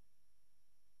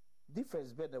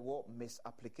difference bɛ the word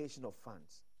misapplication of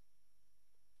funds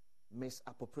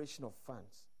misappropriation of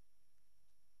funds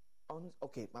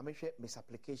okay ma mehwɛ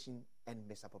misapplication and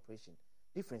misappropriation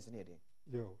difference ne yɛde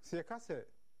yo sɛ yɛka sɛ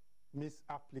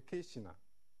misapplication a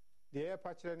deɛ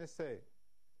yɛpa kyerɛ ne sɛ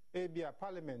ebia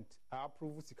parliament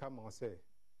approve sika ma sɛ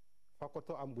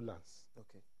fakoto ambulance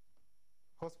okay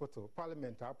hospital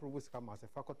parliament approve sika ma sɛ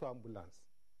fakoto ambulance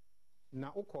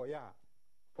na ukoya a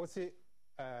o se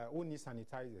oni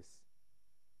sanitizers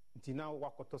nti na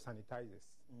wakoto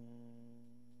sanitizers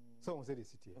so on say the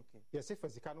city okay yes if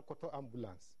sika no koto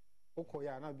ambulance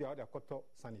ukoya na bia o da koto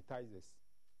sanitizers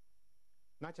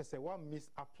na che say one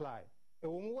misapply e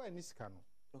wo mu wa ni sika no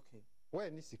okay wa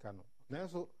ni sika no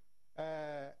nanso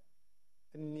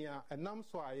nia enam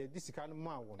so a ye disika no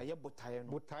ma wo eye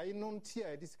botae no nti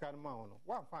a disika no ma wo no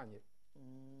wa fa anye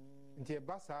nti e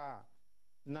basa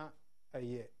na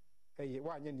eye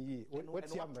wa anye ni yi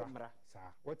wati amra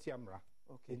sa wati amra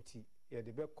okay nti ye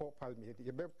de be call parliament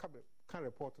ye be ka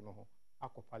report no ho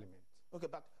akọ parliament okay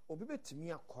but obi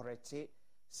betimi akorete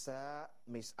sa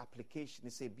misapplication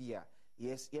say bia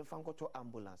yes ye fa nkoto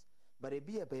ambulance but e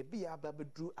bia ba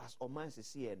bedru as oman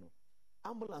se no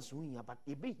ambulance hunya but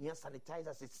e be here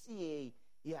sanitizer se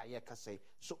yeah ka say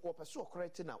so o person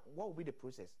correct na what will be the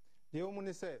process the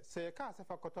woman say ka se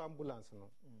fa koto ambulance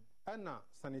no ana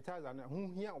sanitizer na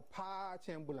hunya o pa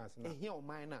che ambulance na ehia o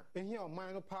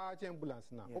man no pa che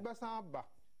ambulance na obesan ba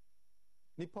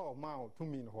nipa o ma o to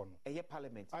mean ho no eye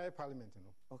parliament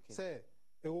no okay say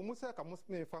e wo mu se ka mo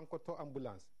me fa koto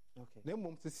ambulance okay na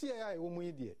mom se ya e wo mu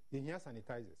yi de ehia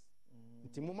sanitizers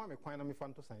nti mo ma me kwan na me fa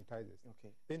to sanitizers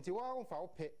okay nti wa on fa wo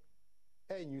pe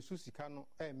nyusu sika no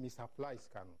misapply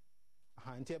sika no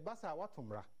nti e basa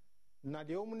watomra na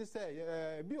de omu ni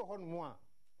say bi ho no mu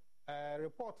a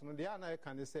report no de ana e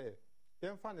kan de say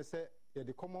yen fa ne say ye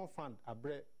the common fund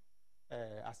abre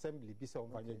assembly bi say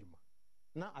on fa nyadwuma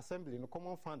na assembly no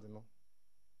common fund no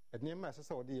enema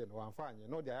asese wo de ye no wan fa anye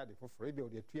no de aya de foforo e bi o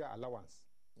de tua allowance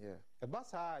e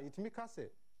basa itimi ka say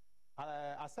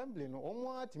assembly no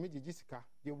omo atimi gigi sika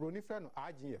de broni fra no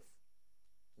AGF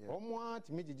omo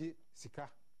atimi gigi sika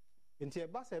enti e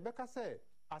basa e beka say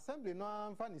assembly no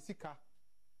anfa ne sika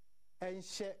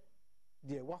enhye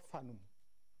de wafa no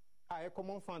a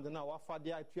common fund na wafa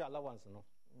de atu allowance no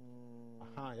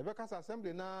ye beka say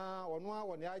assembly na ono a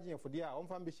woni AGF de a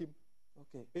onfa mbeshim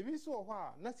okay ebi so ho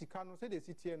a na sika no se de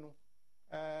sitie no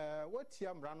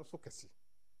watia mra no so kese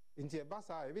enti e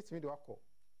basa e betimi de wakọ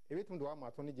ebetumi do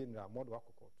amato ne general mod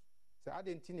wakọ court sɛ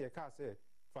ade nti ne yɛka sɛ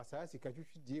fa saa sika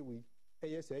twitwidie wei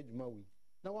ɛyɛ saa adwuma wei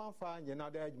na wamfa nyɛ na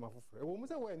ada adwuma foforɔ ɛwɔ mu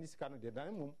sɛ woanni sika no deɛ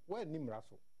na mmom woanni mmara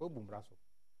so woabu mmara so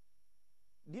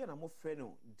deɛ na mofrɛ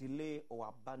no delay or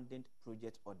abandoned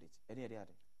project audit ɛne ɛde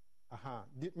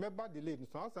ade member delay no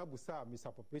so asa busa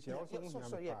misappropriation also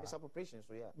misappropriation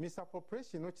so yeah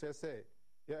misappropriation no kyerɛ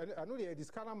sɛ ano de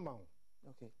discount amount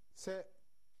okay sɛ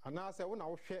anaasɛ wo na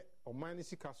wohwɛ ɔman no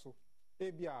sika so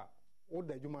ebi a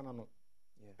woda adwuma no no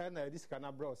ɛna ɛde sika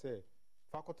no abrɛ sɛ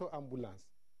fa kɔtɔ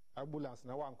ambulance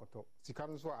na wankɔtɔ sika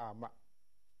no nso ama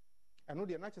ɛno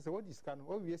deɛ na kyerɛ sɛ wodi sika no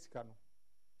wowie sika no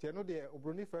nti ɛno deɛ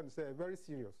obroni frɛ no sɛ very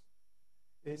serious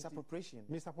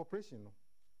misappropriation no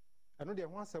ɛno deɛ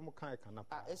ho asɛm kan ka na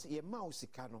pa yɛma wo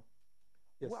sika no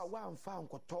wo a woamfa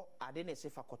nkɔtɔ ade na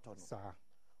ɛsɛ fa kɔtɔ no saa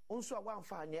nso a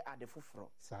woamfa anyɛ ade foforɔ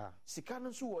saa sika no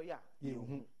nso wɔ yɛ a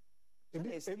yɛhu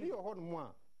ebi wɔ hɔ no mu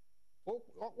a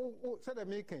sɛdeɛ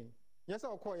mekan nyɛ sɛ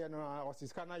wokɔɔyɛ no a ɔse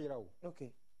sika no ayera wo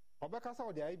okay ɔbɛka sɛ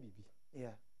wode ayɛ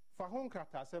biribi fa ho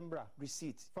nkrataasɛm bra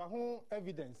receipt fa ho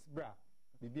evidence bra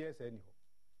biribiara saa ni hɔ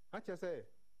akyerɛ sɛ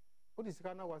wode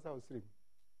sika no awasa wo serem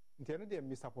nti ɛno deɛ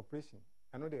misappropriation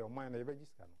ɛno deɛ ɔman no yɛbɛgye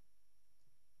sika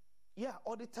no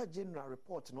auditor general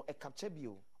report no ɛkapkyɛ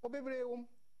bio ɔbebree wom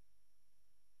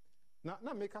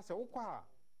na meka sɛ wokɔ a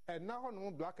ɛna hɔ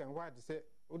no black and white sɛ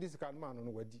wode sika no ma no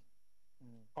wadi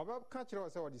ɔbɛka kyerɛ wɔ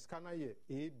sɛ wɔde sika no yɛ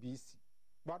abc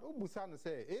but wobusa no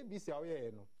sɛ abc a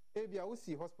woyɛɛ no ebi a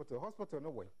wosi hospital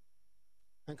no wɔ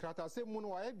nkrataasɛm mu no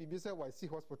wɔayɛ biribi sɛ wɔasi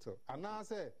hospital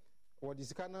anaasɛ wɔde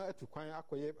sika no atu kwan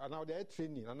akɔyɛ anaa wɔde ayɛ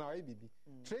training anaa wɔayɛ biribi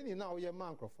training no a woyɛ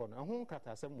ma nkurɔfoɔ no ɛho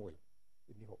nkrataasɛm wɔ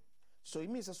ɛni hɔ so it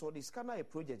means sɛ wɔde sika no ayɛ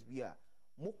project bi a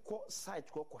mokɔ site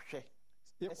kɔhwɛ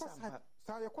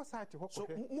yɛkɔ site hɔ so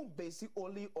mo base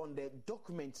only on the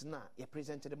document na yɛ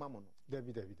presented ma mo no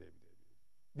dabi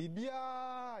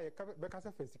biribiaa bɛka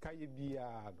sɛ fa sika yɛ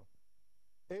biaa no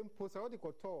mpo sɛ wode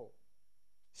kɔtɔɔ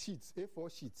sheets A4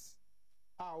 sheets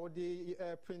a wode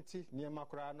printi nneɛma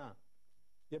koraa no a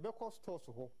yɛbɛkɔ stores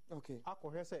hɔ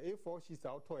akɔhwɛ sɛ A4 sheets a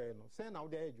wotɔɛ no sɛn na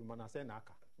wode ayɛ adwuma no sɛn na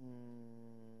aka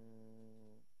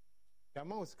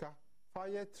yɛama wo sika fa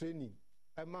yɛ training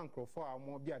ɛma nkurɔfoɔ a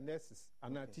wɔn bi a nurses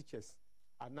anaa teachers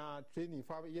anaa training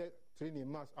fa yɛ training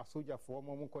ma asogyafoɔ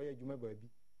ma wɔn kɔyɛ adwuma baabi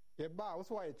yɛba a wɔsɔ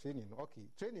wɔayɛ training no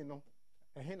training no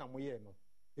ɛhe na moyɛ no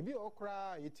ebi wɔ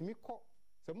koraa yɛtumi kɔ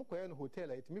sɛ mokɔyɛ no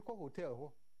hotel a yɛtumi kɔ hotel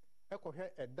hɔ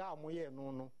ɛkɔhwɛ ɛda a moyɛ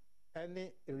no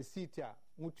ɛne receipt a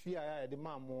motua a yɛde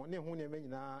maa mo ne ho nneɛma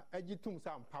nyinaa agye tum sɛ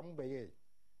ampa mo bɛyɛ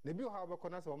na ebi wɔ ha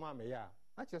wobɛkɔ na sɛ wɔma amɛyɛ a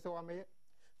akyerɛ sɛ wɔamɛyɛ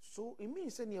so it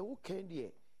means sɛ nea wokan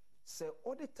deɛ sɛ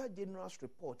auditor general's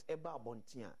report ɛba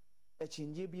abɔnten a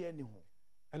akyinnyɛ bi ani ho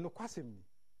ɛnokwasɛm ni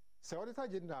sɛ auditor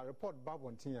general report ba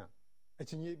abɔnten a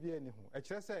akyinnyɛ bi ani ho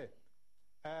ɛkyerɛ sɛ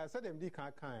sɛdeɛ medi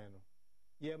kan no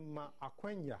yɛma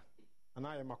akwanya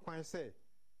anaa yɛma kwan sɛ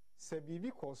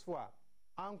biribi kɔɔ so a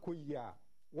ankɔ yie a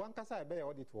wankasa ɛbɛyɛ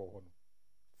audit wɔ hɔ no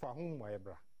fa ho mmuayɛ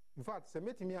bra in fact sɛ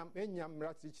mɛtumi ɛnya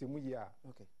mmara kyerɛkyerɛ mu yie a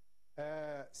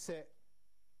sɛ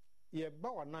yɛba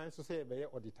wɔnan so sɛ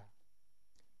yɛbɛyɛ auditor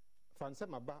fan sɛ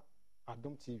maba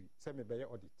adom tv sɛ mebɛyɛ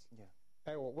audit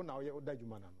ɛwɔ wo na woyɛ woda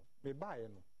adwuma no no mebaeɛ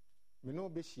no me ne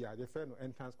wobɛhyia yɛfrɛ no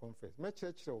entrance conference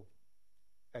mɛkyerɛkyerɛ wo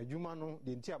adwuma no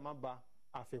deɛ nti a maba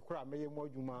afei koro a mɛyɛ mu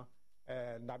adwuma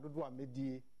nadodo a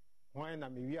mɛdie hwan na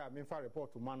mewie a memfa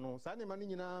report ma no saa nneɛma no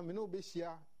nyinaa me ne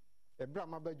wobɛhyia ɛberɛ a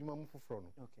maba adwuma mu foforɔ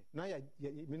no na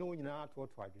me ne wo nyinaa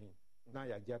atoɔto adwene na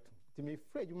yɛagye atom nti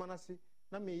mefiri adwuma no ase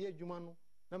na meyɛ adwuma no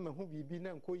na mahu biribi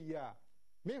na nkɔ yie a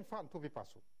memfa nto pepa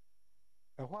so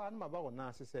ɛhɔ a na maba wɔ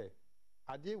naase sɛ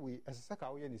adeɛ wei ɛsɛ sɛ ka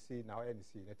woyɛ ne sei na woyɛ ne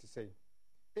sei na ɛte sɛ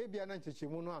ebia na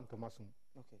nkyɛkyɛmu no antoma som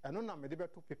ɛno na mede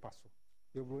bɛto pepa so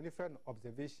yɛwuro ne frɛ no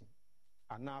observation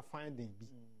anaa finding bi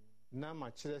na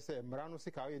makyerɛ sɛ mmara no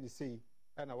sɛ ka woyɛ ne sei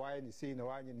ɛna woayɛ ne sei na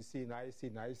woanyɛ ne sei na ayɛ sei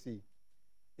na ayɛ sei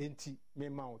enti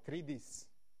mema wo 3 days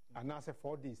anaasɛ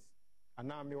 4 days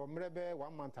anaa mewɔ mmerɛ bɛɛ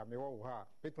 1 month a mewɔ wo ha a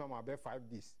bɛtuma ma bɛɛ 5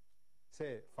 days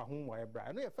sɛ fa ho mmuayɛ bra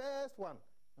ɛno yɛ first one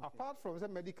apart from sɛ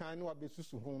medical no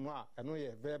wabɛsusu ho no a ɛno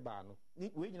yɛ verbal no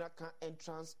wei nyina ka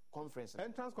entrance conference no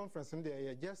deɛ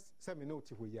yɛ just sɛ me ne wote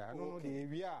hɔ yi a ɛno no deɛ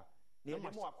ɛwie a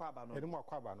yɛde mu akɔ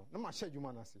aba no na mahyɛ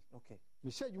adwuma no ase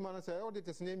mehyɛ adwuma no ase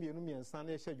auditors no mmienu mmiɛnsa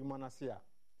na yɛhyɛ adwuma no ase a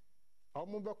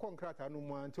ɔmo bɛkɔ nkrataa no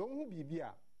mu a nti ɔmo ho biribi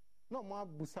a na ɔmo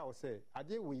abusa wo sɛ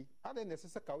adeɛ wei adeɛ na ɛsɛ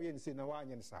sɛ ka woyɛ ne sei na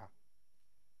woanyɛ no saa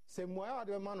sɛ mmuayɛ a wode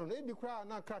bɛma no no ebi koraa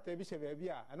na nkrataa bi hyɛ baabi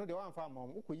a ɛno deɛ woamfa ama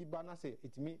ɔmo wokɔyi ba na sɛ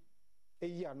ɛtumi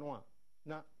ɛyi ano a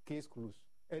na case close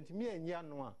ɛntumi ɛnyi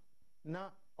ano a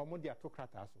na ɔmo de ato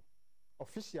krataa so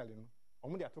officially no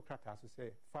ɔmo de ato krataa so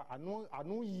sɛ fa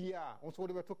ano yie a nso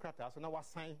wode bɛto krataa so na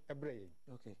wasan ɛbrɛ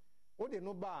yɛn wode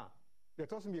no ba a deɛ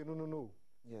ɛtɔ so mmienu no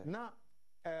na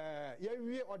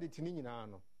yɛwie audit no nyinaa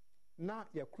no na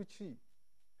yɛkruchi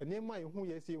nneɛma yɛhu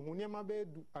yɛsɛ yɛhu nneɛma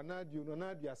bɛɛdu anaaduo no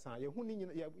anaaduasa yɛhu ne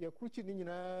nyina yɛkruchi ne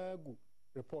nyinaa gu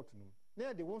report no na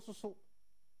yɛde wo nso so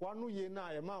wano yie na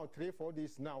yɛma 3-4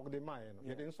 days na wɔde maayɛ no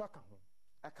yɛde nso aka ho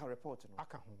aka report no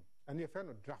aka ho ɛno yɛfrɛ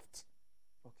no draft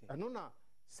ɛno na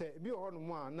sɛ bi wɔ hɔ no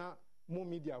mu a na mo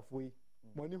media fo yi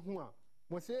mo ani hu a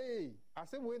mo sɛ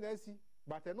asɛm wei na asi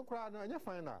but ɛno koraa no ɛnyɛ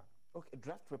final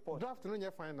draft report draft no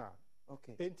nyɛ final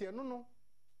enti ɛno no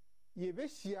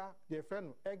yɛbɛhyia yɛfrɛ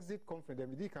no exit conference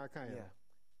dɛm di kan yɛ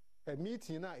a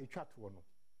meeting na ɛtwa toɔ no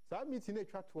saa meeting na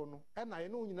ɛtwa toɔ no ɛna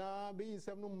yɛn no nyinaa bɛyi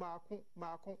nsɛm no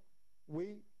maako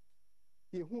wei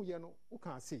yɛhu yɛ no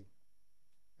woka ase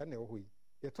ɛna ɛwɔ hɔ yi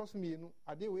yɛtɔ so mmienu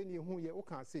adeɛ wei na yɛhu yɛ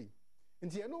woka ase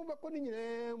nti ɛno wobɛkɔ no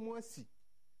nyinaa mu asi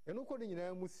ɛno kɔ no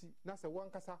nyinaa mu si na sɛ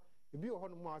wankasa ebi wɔ hɔ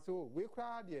no mu a sɛ wei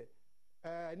koraa deɛ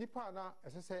nipa na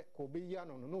ɛsɛ sɛ kɔ bɛyi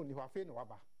ano no na ɔni hɔ afei na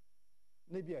waba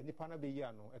na bi a nipa na bɛyi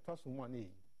ano ɛtɔ so mu a na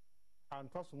ɛyi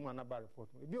antɔ so mu a na ba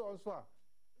report no ebi wɔ nso a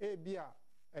ebi a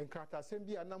nkratasɛm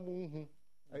bi a na mu nhu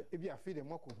ebi afei de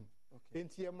mɔkɔ hu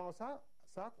enti ɛma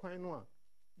saa kwan no a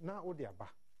na wode aba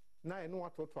na ɛno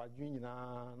watoto adwene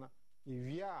nyinaa na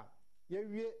yɛwie a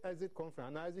yɛwie exit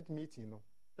conference na exit meeting no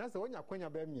na sɛ wonya kwanya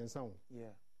bɛɛ mmiɛnsa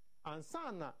wo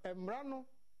ansa na mmara no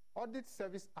audit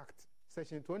service act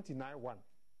section 29(1)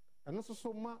 ɛno nso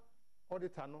so ma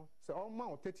auditor no sɛ ɔma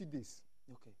wo 30 days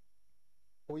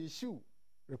o issue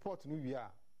report no wie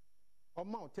a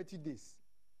ɔma wo 30 days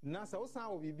na sɛ wosan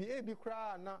wɔ biribi ebi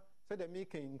koraa na sɛdeɛ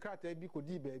mekan nkrataa bi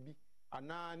kɔdii baabi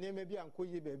anaa nneɛma bi ankɔ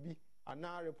yie baabi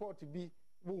anaa report bi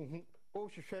wohu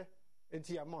wohwehwɛ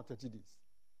enti ama wo 30 days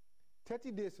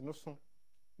 30 days no so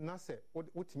na sɛ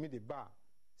wotumi de ba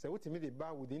sɛ wotumi de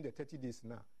ba within the 30 days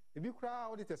na ebi koraa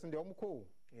auditors no deɛ ɔmo kɔ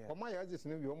ɔmo ayɛ exit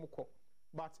no wie ɔmo kɔ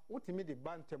but wotumi de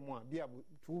ba ntɛm a bi a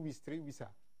 2 weeks 3 weeks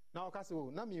a na ɔka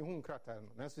sɛ na mehu nkrataa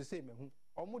no nanso sɛ mehu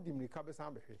ɔmo di mmirika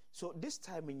bɛsan bɛhwɛ so this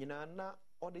time nyinaa na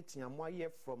auditing amo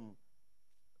ayɛ from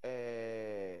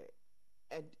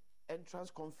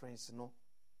entrance conference no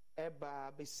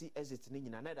ɛba bɛsi exit ne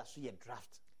nyinaa na ɛda so yɛ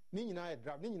draft ne nyinaa yɛ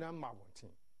draft ne nyinaa ma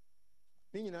abɔnten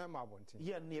ne nyinaa ma abɔnten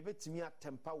yɛ no yɛbɛtumi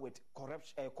atemper with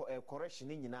correction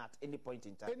ne nyinaa at any point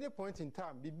in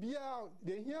time biribiaa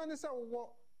deɛ hia ne sɛ wowɔ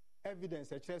evidence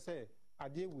ɛkyerɛ sɛ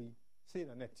adeɛ wei sei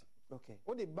na net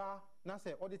wode ba na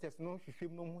sɛ auditors no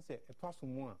hwehwɛm no ho sɛ ɛtɔ so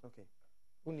mu a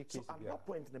wone case so at what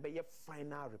point na bɛyɛ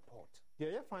final report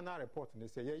yɛyɛ final report ne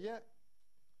sɛ yɛyɛ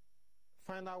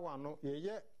final one no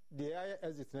yɛyɛ deɛ yɛayɛ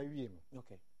exit na wie no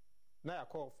na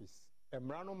yɛakɔ office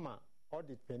mmara no ma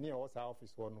audit penny a ɔwɔ saa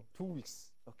office hɔ no 2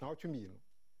 weeks na ɔtwe mmienu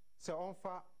sɛ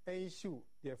ɔmfa issue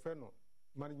deɛ fɛ no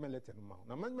management letter no ma ho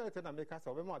na management letter na meka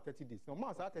sɛ ɔbɛma 30 days na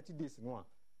ɔma saa 30 days no a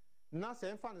na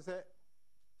sɛ ɛmfa no sɛ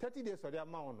 30 days ɔde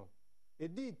ama wo no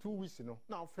ɛdii 2 weeks no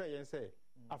na ɔfrɛ yɛn sɛ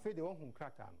afei de wɔhu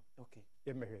nkrataa no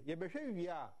yɛbɛhwɛ wie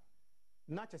a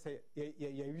na kyɛ sɛ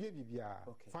yɛwie biribiaa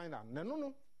final na ɛno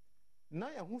no na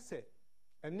yɛho sɛ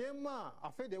nneɛma a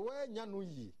afei de wɔanya no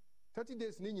yie 30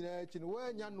 days ni nyinaa akyi no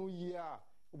wɔanya no yie a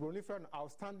obroni frɛ no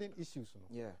outstanding issues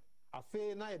no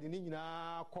afei na yɛde ne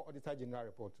nyinaa kɔ auditor general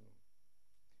report no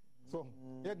so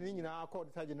yɛde ne nyinaa kɔ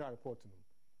auditor general report no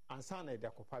ansa na yɛde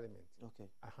akɔ parliament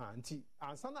nti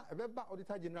ansa na ɛbɛba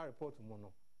auditor general report mu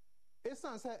no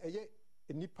ɛsiane sɛ ɛyɛ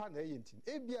nipa na ɛyɛ nti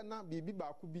ebia na biribi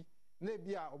baako bi na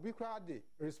ebia obi koraa de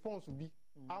response bi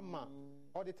ama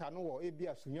auditor no wɔ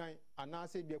ebia sunyan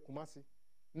anaasɛ ebia kumase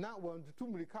na wɔntutu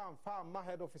mmirika amfa ama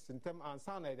head office ntɛm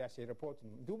ansa na yɛde ahyɛ report no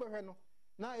nti wobɛhwɛ no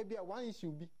na ebia one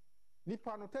issue bi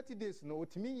nipa no 30 days no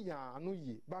otumi nya ano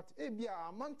yie but ebia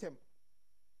ama ntɛm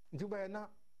nti wobɛhwɛ na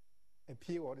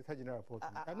apie wɔ auditor general report no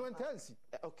ɛno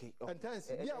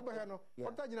ntansi bia wobɛhwɛ no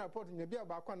auditor general report no bia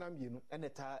baako anam mmienu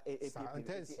ɛne ta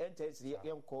ntansi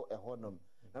yɛnkɔ ɛhɔ nom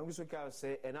na nso ka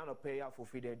sɛ ɛna no pɛ yɛ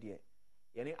afofi dɛ deɛ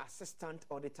yɛne assistant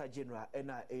auditor general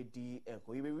ɛna ɛdi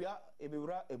ɛnkɔ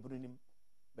yɛbɛwura ebununim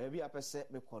baabi a pɛ sɛ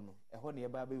mekɔ no ɛhɔ ne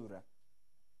yɛba bɛwura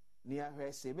ne ahwɛ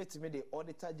sɛ yɛbɛtumi de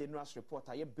auditor general's report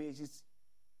a yɛ basis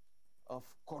of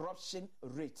corruption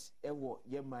rate ɛwɔ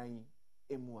yɛman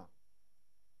emu a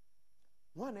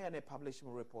wɔn na yɛ ne publish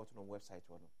mu report no website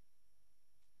wɔ no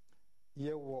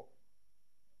yɛwɔ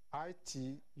IT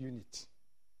unit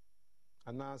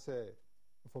anaasɛ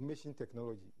information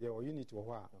technology yɛwɔ unit wɔ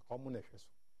hɔ a ɔmo na ɛhwɛ so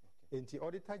enti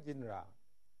auditor general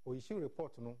ɔyisi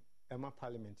report no ɛma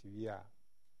parliament wie a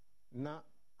na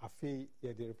afei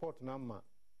yɛde report no ama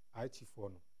IT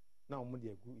foɔ no na ɔmo de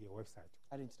agu yɛ website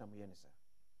ade ntina mo yɛ ne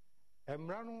saa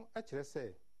mmara no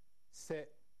kyerɛ sɛ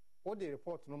wode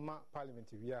report no ma parliament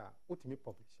wie a wotumi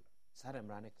publish saa na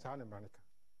mmara ne ka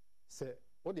sɛ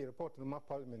wode report no ma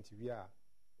parliament wie a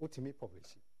wotumi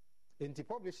publish enti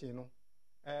publishing no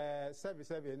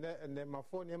service and my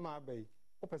phone ma bay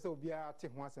o pese obi a te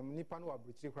ho asem nipa no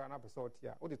abrochiri kra na pese o te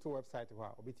a o de to website ho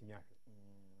a obetimi ahwe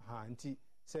ha nti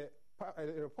se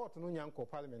report no nyanko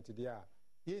parliament dia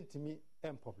ye ntimi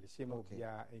em publish ma obi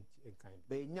a enkan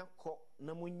be nyako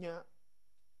na munya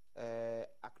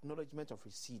acknowledgement of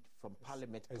receipt from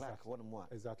parliament clerk one more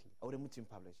exactly or the mutim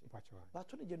publish but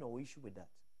Attorney General issue with that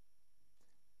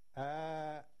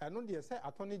I know they say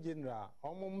Attorney General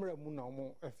omomre mu na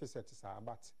omo efficient sa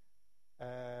but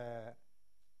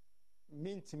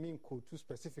mean to mean code to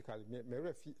specifically me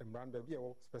refi emranda bi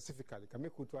e specifically can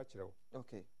make code to akire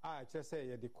okay just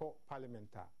say the call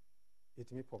parliamentar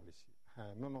it me publish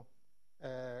no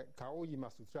ka o yi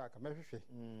masutra ka mehwehwe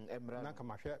emranda na ka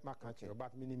mahwe maka akire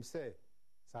but minim say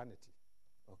sanity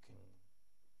okay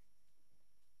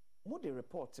mo the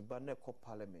report ba na call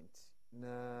parliament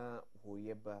na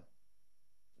hoyeba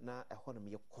na ehonom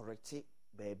ye correct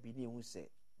baabi ne hu se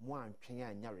mo antwen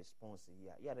anya response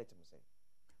here ya let me say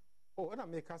oh na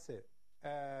make say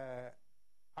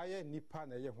aye nipa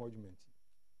na ye ho argument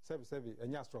serve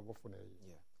anya struggle for na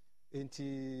ye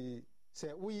enti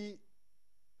say we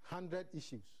 100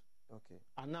 issues okay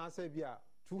and now say bia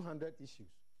 200 issues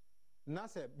na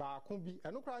say ba ko bi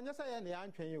eno kra anya say ye na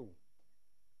antwen ye o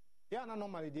ya na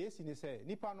normally dey si ni say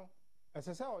nipa no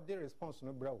esese o dey response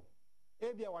no bra o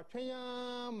e bia wa twen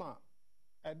ama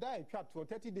e da etwa to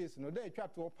 30 days no da etwa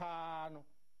to pa no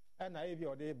e na e bia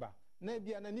o dey ba na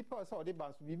bia na nipa o say o dey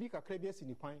ba so bibi kakra bia si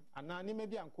ni kwan ana ni ma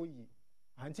bia nko yi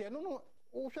anti eno no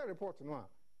wo hwe report no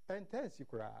a intense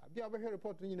kura bia be hwe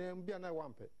report no nyina bia na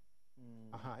wampe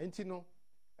aha enti no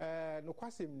no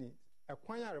kwasem ni e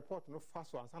kwan ya report no fa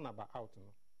so ansa na ba out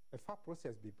no e fa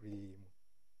process bebre mu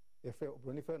e fa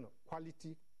obroni fa no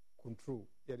quality control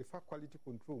ya the fact quality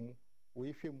control mu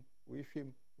we hwem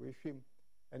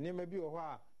ene ma bi o ho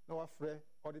a na wa frɛ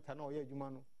auditor na o yɛ adwuma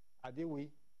no ade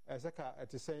we saka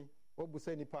etisen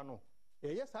obusa nipa no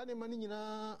yes ade ma ni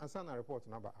nyina ansa na report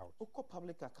na ba out Oko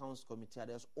Public Accounts Committee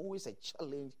there's always a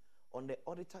challenge on the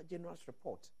Auditor General's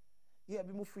report yeah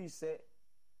bi mu free say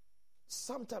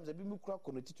sometimes bi mu kura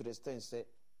connect to the extent say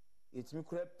it mi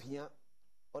kura pia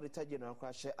Auditor General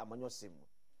kura share amanyo sem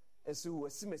esi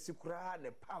wasimesi kura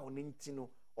ne pa oni ntino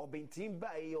obentin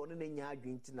ba ye oni na nya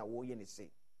adwenti na wo ye ne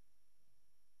se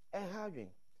ha adwen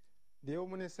de o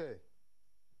mune say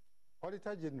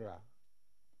Auditor General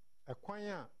kwan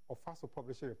a ofa so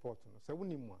publish report no se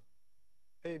wonimu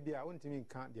a bia wontimi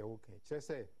nka de wo kan kire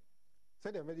say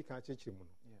the medical chechire mu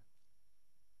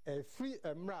no free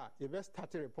emra you best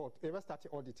start report you best start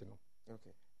audit no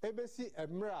okay ebesi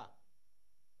emra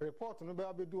report no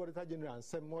be do Auditor General and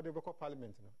some more de be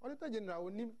parliament no Auditor General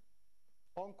onim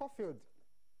on field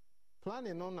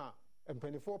planning no na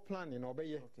mpanifo planning no be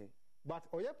ye okay but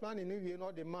oye planning no wie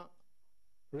no de ma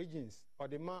regions or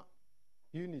the ma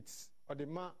units or the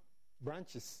ma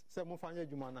branches say mo fanya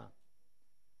adwuma na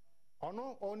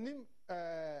ono onim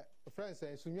friends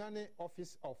Sunyane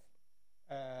office of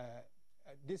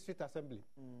district assembly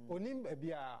onim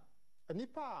bia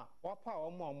nipa wapa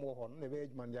omo ho no na be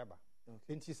adwuma ndi aba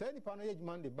enti say nipa no ye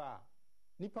adwuma ndi ba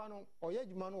nipa no oye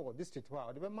adwuma no wo district ho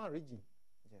o de be ma region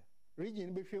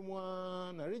region be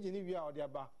hwemu na region wi a o de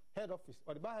aba head office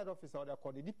or the head office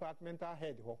or the departmental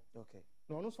head ho okay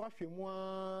no so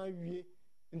ahwemu wie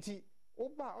nti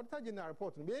oba Auditor General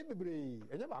report no be bebre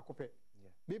enye ba akopɛ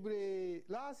bebre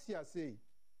last year say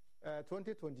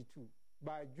 2022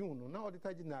 by June no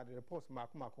Auditor General report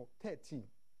mako 13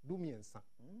 dumiensa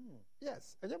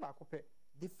yes enye ba akopɛ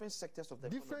different sectors of the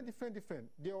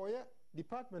different the oya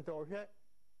department or here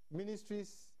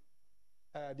ministries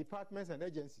departments and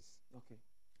agencies okay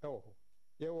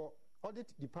your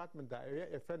audit department that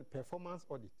a friend performance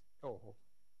audit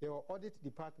your audit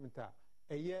department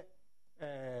a year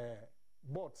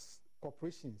boards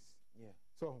corporations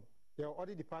so your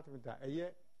audit department a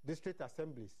year district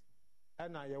assemblies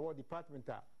and your department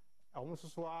almost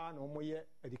so no more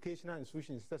educational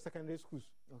institutions secondary schools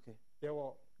okay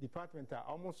your department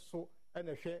almost so and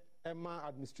a share Emma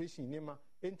administration nema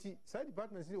enti side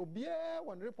departments obi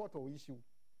one report or issue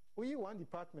we one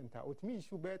department with me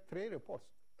issue bear 3 reports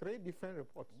 3 different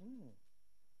reports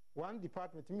one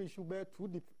department me issue bear 2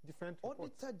 different reports.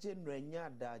 Auditor General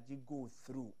Nyadaji go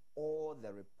through all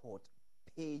the report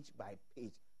page by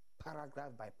page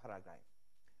paragraph by paragraph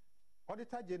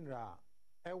Auditor General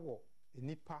ewo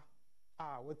nipa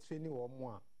we training wo mo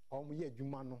a o mo ye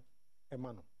adwuma no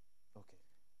ema no okay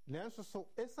nanso so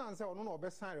esan say ono no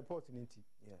obesan report ninti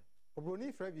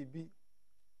obroni fra bibi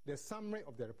the summary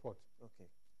of the report okay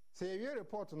say we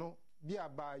report no be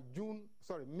by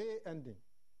May ending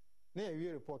na we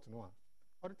report no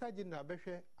auditor general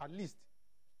behwe at least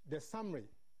the summary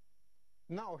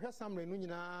now ohwe summary no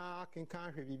nyina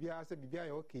kenkan hwe bibia se bibia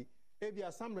ya okay e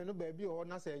bia summary no ba bi o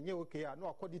na se nye okay a no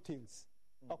akọ details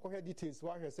akọ details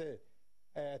wa hwe se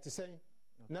te sen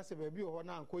na se ba bi o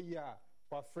na anko yi a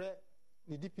wa frɛ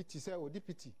ni deputy se o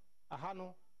deputy aha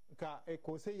no ka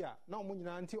ekose ya na o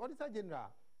nyina anti auditor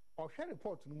general ohwe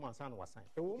report no mu ansa no wasan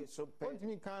e wo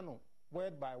ontimi kan no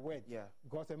word by word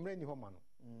because emre ni ho ma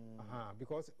no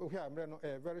because we are no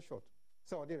very short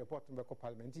so the report to the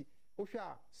parliament we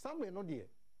are summary no there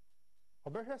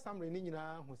obehwe summary ni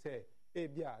nyina hu say e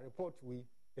bia report we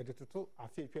e de toto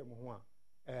afetwa mu ho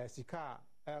a sika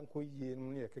anko yie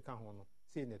no ne keka ho no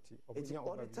say neti obunya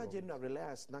auditor general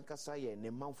reliance nankasa ye ne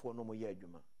manfo no mo ye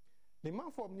adwuma ne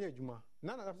manfo mo ye adwuma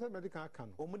na na say medical kan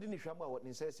no omudi ni hwam a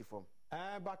ne say si form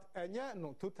but enye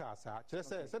no total sa kire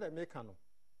say the make no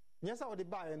nyesa wo de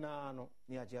bae na no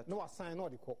ni agia no wasan na wo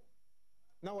de kɔ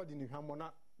na wo de ni hwamɔ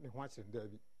na ne ho akyere da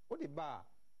bi wo de ba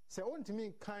sɛ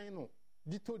ontimi kan no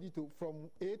dito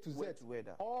from A to Z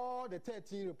all the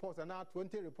 13 reports and now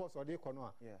 20 reports or they kɔ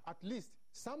no at least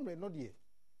summary no de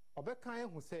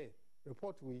ɔbɛkan hu sɛ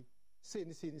report we say ni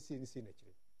na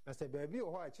kyerɛ na sɛ baabi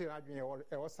wɔ hɔ a kyerɛ adwene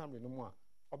ɛwɔ summary no mu a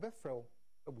ɔbɛfrɛ wo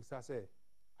abusa sɛ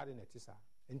ade na ti saa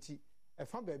nti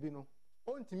ɛfa baabi no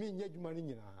ontimi nyɛ adwuma no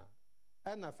nyinaa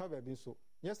ɛna fa baabi so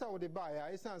nyesa wo de ba ya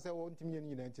isan sɛ wo ntimi nyɛ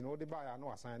nyina nti no wo de ba ya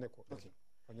no asan ne kɔ okay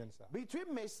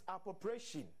between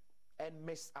misappropriation and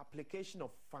misapplication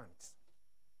of funds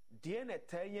deɛ na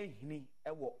ɛtɛyɛ hini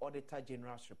ɛwɔ auditor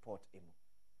general's report emu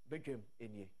bedwam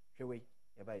enie hwɛwei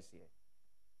yɛba esie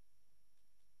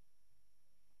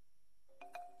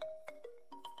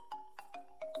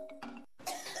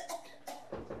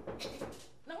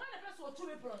na wana pɛ so otu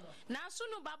me pro no na so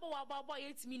no babo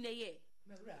yɛtimi na yɛ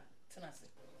mawura tenase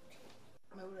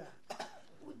mawura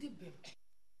udi bem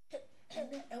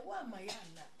ene ewa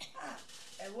mayana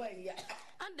ewa ya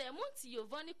anda monti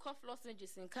Giovanni cough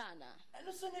lozenges in kana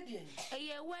eno so ne de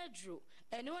eye wadro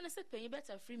ene wona se panyi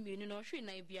better free mienu no hwe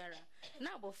nan biara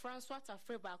na abo François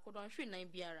Tafre ba ko don hwe nan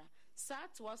biara sa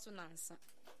to waso nansa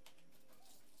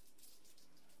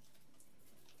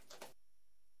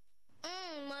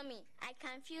Mommy, I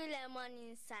can feel lemon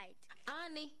inside.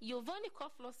 Annie, Giovanni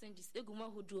cough lozenges eguma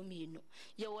hodo mienu.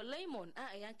 Ye wo lemon a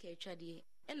ayanka etwade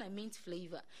and a mint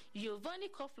flavor. Giovanni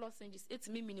cough lozenges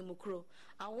etimi minimukro.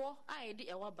 Awo a edi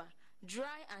ewaba,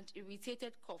 dry and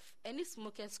irritated cough, any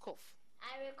smoker's cough.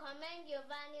 I recommend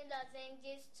Giovanni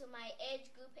lozenges to my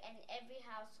age group and every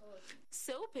household.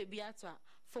 So pebiatwa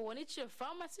for one each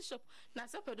pharmacy shop na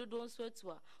sapedo don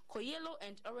sweatwa ko yellow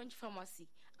and orange pharmacy.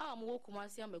 Mo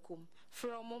Kumasi Amekum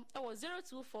from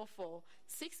 0244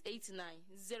 689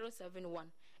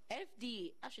 071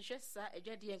 FDA Ashishesa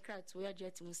Ejadi and Krat we are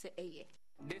jetting say a.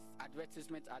 This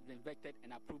advertisement has been vetted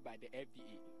and approved by the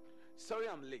FDA. Sorry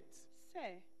I'm late.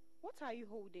 Sir, what are you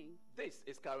holding? This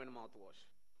is Karen mouthwash.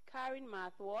 Karen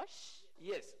mouthwash?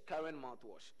 Yes, Karen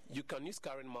mouthwash. You can use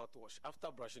Karen mouthwash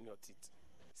after brushing your teeth.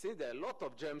 Since there are a lot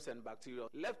of germs and bacteria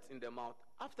left in the mouth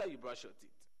after you brush your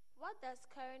teeth. What does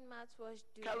Karen mouthwash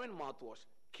do? Karen mouthwash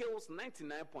kills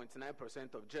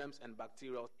 99.9% of germs and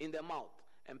bacteria in the mouth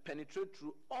and penetrate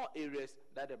through all areas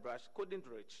that the brush couldn't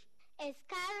reach. Is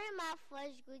Karen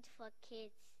mouthwash good for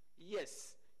kids?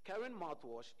 Yes, Karen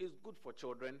mouthwash is good for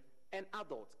children and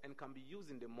adults and can be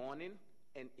used in the morning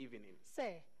and evening.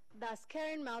 Sir, does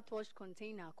Karen mouthwash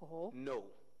contain alcohol? No.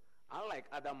 Unlike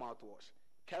other mouthwash,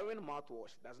 Karen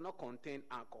mouthwash does not contain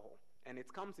alcohol and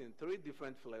it comes in 3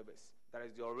 different flavors. That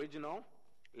is the original,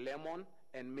 lemon,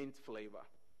 and mint flavor.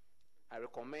 I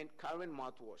recommend Karen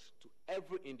mouthwash to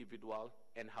every individual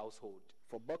and household.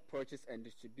 For bulk purchase and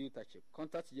distributorship,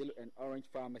 contact Yellow and Orange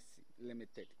Pharmacy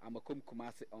Limited, Amakum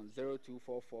Kumasi on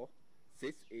 0244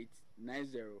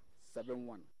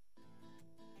 689071.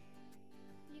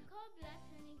 Nicole Blood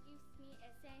Tonic gives me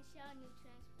essential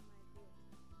nutrients for my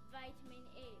body. Vitamin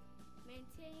A,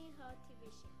 maintaining healthy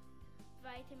vision.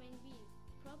 Vitamin B,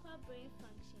 proper brain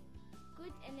function.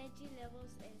 Good energy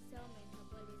levels and cell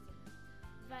metabolism.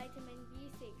 Vitamin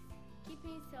B6,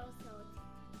 keeping cells healthy.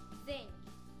 Zinc,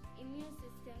 immune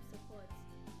system support.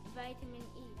 Vitamin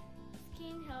E,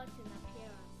 skin health and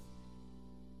appearance.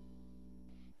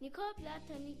 Nicole Blood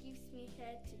Tonic gives me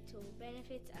head to toe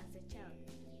benefits as a child.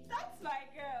 That's my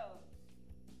girl.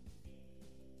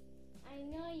 I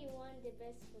know you want the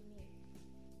best for me.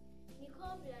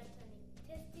 Nicole Blood Tonic,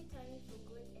 tasty tonic for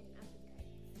good and appetite.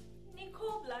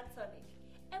 Nicole Blood Tonic.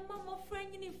 And mama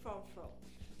friend in from.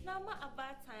 Now ma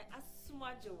about time as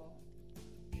sumajo.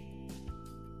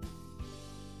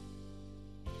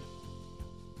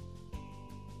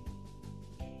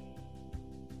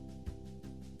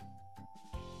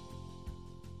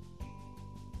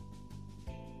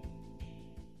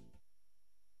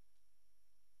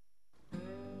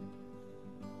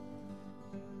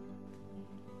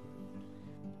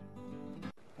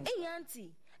 Hey,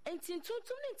 auntie, and Tintum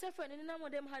interfere in none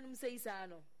of them had him say,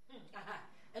 Sano.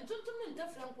 And Tuntum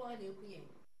interfere on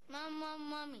a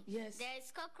Mommy. Yes.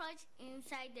 There's cockroach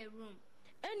inside the room.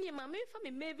 And your mammy for me,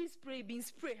 Mavis spray being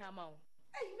spray hammer.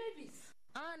 Hey, Mavis.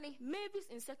 Annie, Mavis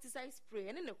insecticide spray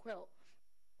and in a quell.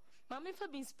 Mammy for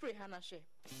being spray hanashe.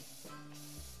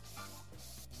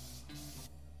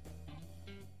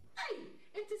 Hey,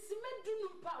 it is cement do no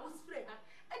power spray,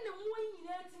 and the one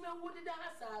you would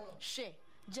have She,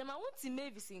 Gemma won't see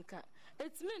Mavis in cat.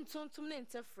 It's meant to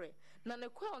interfere. Nana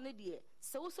quell ne dear,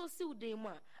 so see de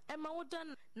moi, and my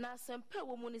done na some per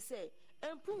woman say,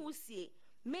 and poo see.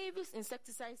 Mavis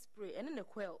insecticide spray and in a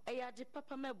quell. I had the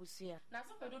papa mebusia. Now,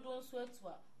 some people don't swear to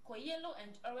her. Yellow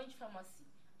and orange pharmacy.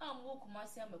 I'm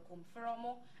Wokumasia Mekum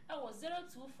Ferromo. I was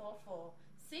 0244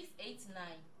 689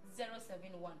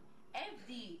 071.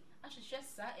 FD. I should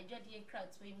just say a jaddy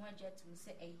crowd to him. One jet to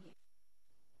say a year.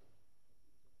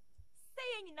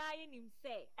 Saying him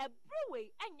say a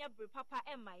brewy and your papa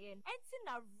and my end. And in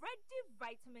a ready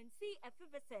vitamin C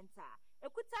effervescent. A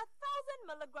 1,000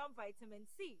 milligram vitamin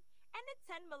C. And a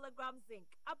 10 milligram zinc.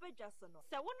 Abejasono.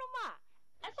 So one more.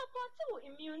 A support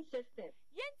immune system.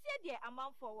 Yentia dear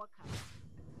amount for worker.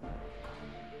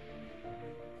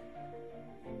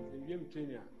 The game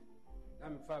trainer.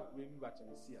 I'm in fact maybe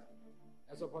vitamin C.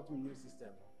 A support immune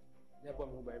system. Never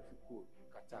move by food,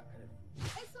 kata and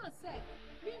As I said,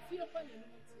 we feel funny.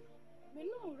 We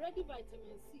know ready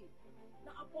vitamin C.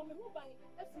 Now upon me who by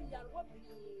every year what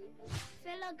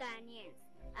Fellow Ghanaians,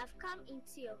 I've come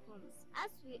into your homes. As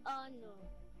we all know,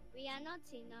 we are not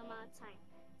in normal time.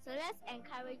 So let's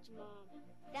encourage mom,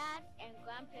 dad, and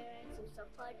grandparents to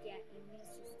support their immune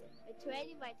system with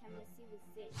ready vitamin C with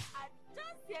zinc. I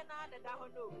just hear now that I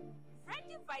know.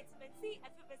 Ready vitamin C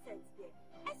effervescent there.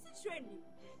 As a training,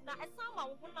 now a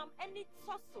summer won't any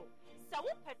tussle. So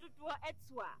we pedal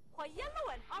etua. For yellow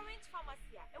and orange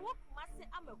pharmacy, a walk massy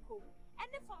amako.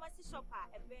 Any pharmacy shopper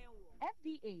a benwo.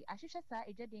 FDA, Ashisha sa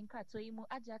ejadin kratoimu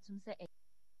ajatum se.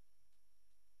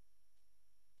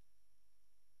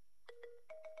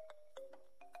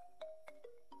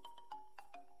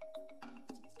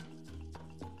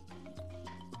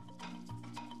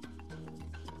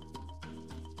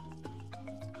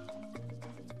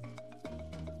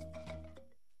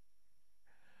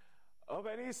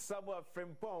 Obeni Samuel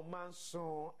Frimpong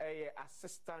Manson,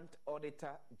 Assistant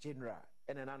Auditor General,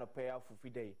 and an anopaya for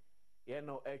Fide.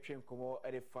 Yeno Etrim Kumo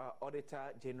Edifa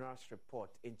Auditor General's report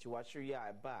into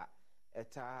Washuya Ba,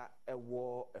 Eta a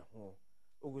war a home.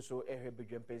 Uguso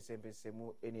Badwam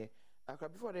Mpensenpensenmu any.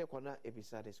 Before they corner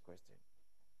beside this question.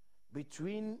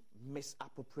 Between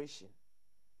misappropriation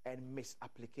and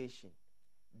misapplication,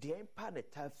 the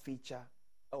entire feature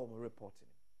of reporting.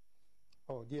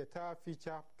 Oh, the entire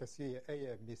feature can see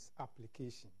a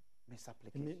misapplication.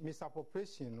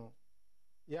 Misappropriation, no,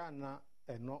 yana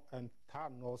and no and tar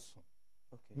no so.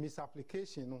 Okay.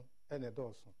 Misapplication, no, and a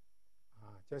dozen.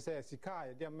 Just say,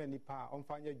 Sika, there are many pa on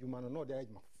fire, you man, no, the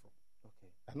edge of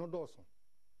okay. And no dozen.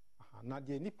 Now,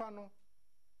 the Nipano,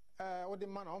 what the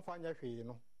man on fire, you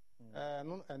know,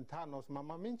 no, and Tarnos,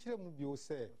 Mamma Minchel Mubio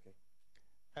say,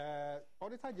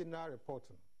 Auditor General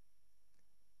reporting.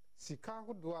 Sika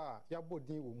hodwa ya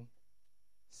bodin wo mu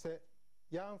se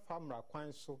ya famra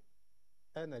kwan so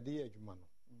na de adwuma no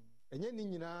enye ni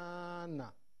nyina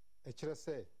na e kire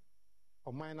se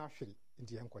oman na hwere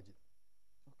ndi enkwaje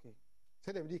okay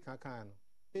se dem di kan no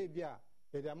e bia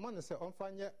e de man se onfa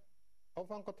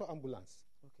nkoto ambulance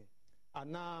okay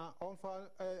ana onfa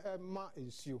ma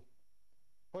ensuo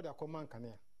o da command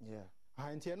kanea yeah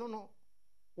nti no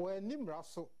wo animra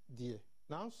so de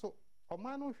nanso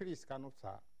oman no hwere sika no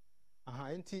saa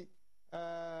enti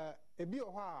ebi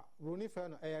o ha roni fe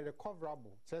no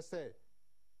recoverable say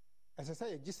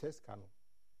SSI Jesus can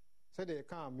say they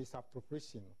can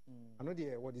misappropriation ano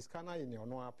de what is kana in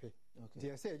no ape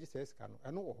they say Jesus can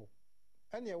ano wo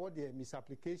any what the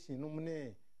misapplication no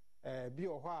ne bi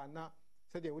o ha na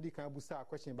say they would can busa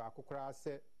question ba kokora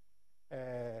say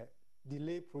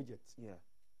delay project yeah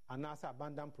and as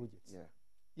abandon project yeah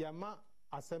yama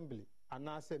assembly and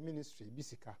as ministry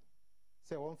bisika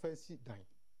say one fancy dine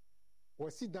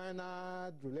was sit down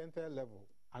na drulente level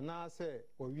and now say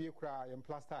we cry and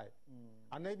plaster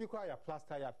and maybe cry a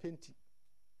plaster ya painting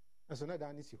and so na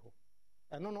dan isi ho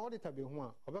and no auditor be ho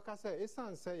a obeka say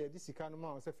esan say this sika no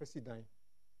ma say fancy dine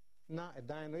na a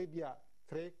dine no be a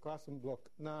 3 classroom block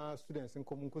na students in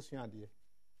common kosua de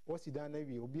what sit down na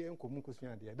we obi en common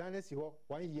kosua de dan isi ho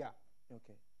 1 year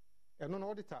okay and no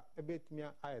auditor e betumi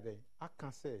ayede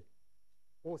aka say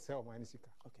o say o man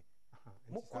sika okay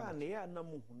mokwa ne ya na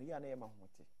muhunu ya na ya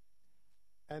mahote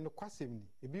en kwasem ni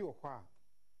ebi wo kwa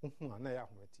uhu na ya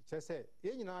ahometi che se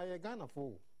ye nyina ye Ghana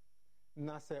fo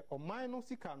na se oman no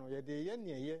sika no ye de ye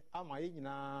ne ye ama ye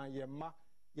nyina ye ma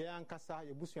ye ankasa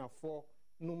ye busuafo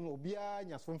num obia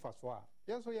nya so mfa so a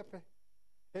ye so ye pe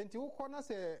enti wukọ na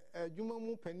se adwuma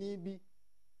mu pani bi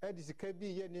edi sika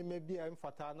bi ye ne ma bi a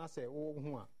mfata na se wo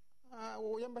hu a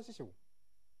wo ye mba hihyew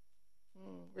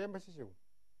ye mba hihyew.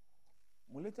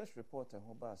 My latest report on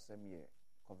Hoba Assembly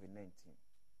COVID-19.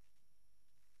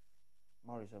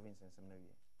 Maurice Robinson,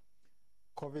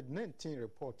 COVID-19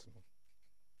 report no.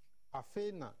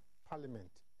 Afe na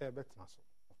parliament betna so.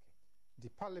 The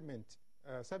parliament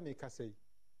sami ka say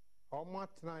omo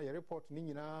atna ye report ni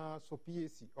nyina so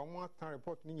PAC omo atna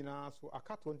report ni nyina so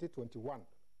aka 2021.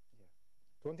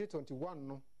 2021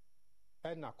 no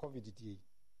na COVID die.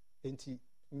 Enti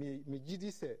me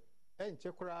gidi se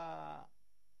enche kura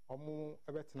omo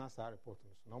ebetena sa report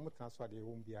no so na omo tena so ade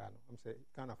won bia no am say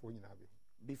Ghana fo nyina be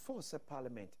before say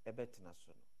parliament ebetena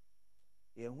so no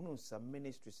ye hunu some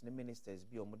ministries and ministers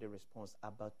be omo the response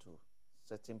about to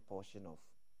certain portion of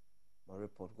my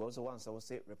report goes once I will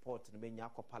say report no be nya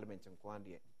akọ parliament nkwan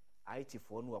de IT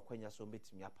for no akwanya so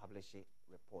betimi publish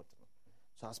report no.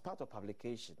 So as part of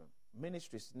publication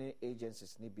ministries and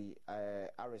agencies ni be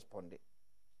are responding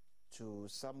to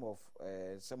some of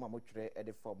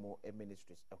the former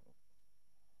ministries.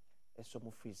 Some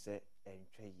of you say,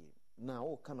 now,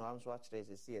 oh, can I answer actually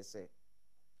say,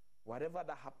 whatever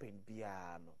that happened,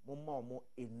 more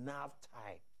enough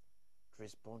time to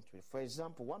respond to it. For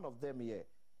example, one of them here,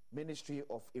 Ministry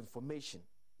of Information,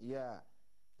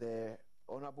 the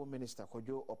Honorable Minister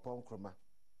Kojo Oponkroma,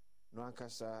 no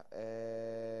ankasa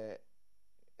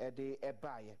ede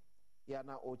ebaye,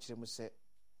 na ochire say.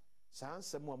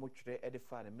 Sans mo amotwere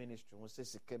edify the ministry won se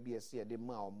sika bi ese ede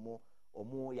ma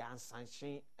omo ya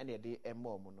ansanhye ene ede ema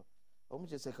omo no omo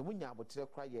je se ka munya abotre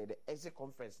kra ye the exit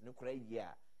conference ne kra yi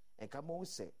a enka mo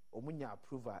se omo nya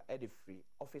approval ede free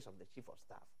office of the chief of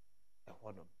staff e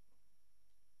hono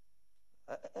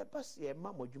pass ye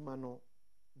ma modwuma no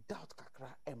doubt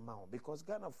kakra e ma because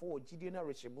Ghana for gidi na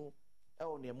rehemu e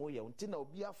on e mo ye unti na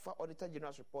obi afa auditor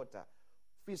general reporter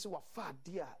fi se wa fa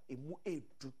dia emu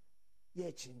edu ye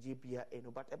change bia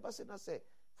eno but ebase na say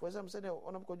for example say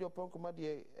onam kojo ponkoma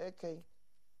de okay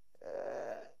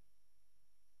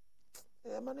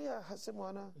mane ya hasemu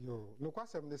ana yo no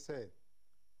kwasem ne say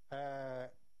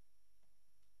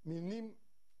minim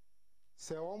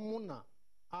se omo na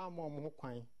amom ho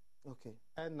kwan okay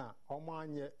na omo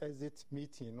anye exit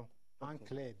meeting no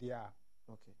unclear dia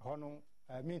okay hono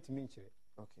meeting minchire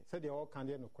okay say de all kan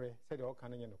de no kre say de all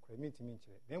kan de no kre meeting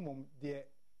minchire na mom de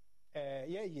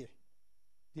ye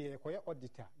the koye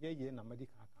auditor ye na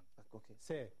medical account okay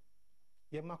say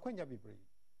ye makwanya bebre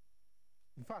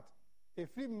in fact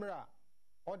if mra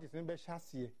audit no be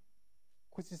hyasie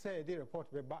kusi say the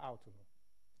report be ba out no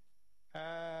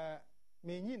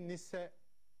me nyi ni say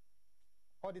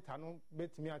auditor no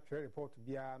betimi atwe report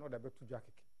bia no da betu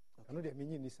jakeke no de me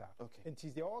nyi ni sa and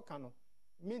is the all can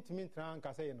mint tran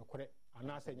ka say ye no kore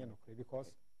ana say ye no kore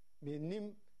because me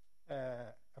nim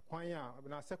kwanya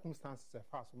na circumstances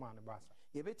fast man basa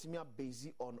ye betimi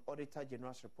based on auditor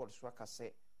general's report so aka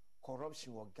say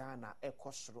corruption wo Ghana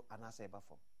ekosoro anasa eba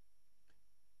form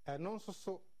no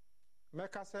so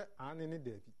meka say ane ne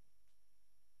dabi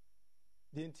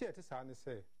the entity sa ne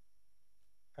say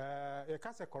e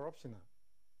ka say corruption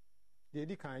the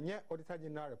di kan nye auditor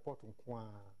general report nko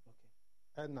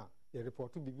a na ye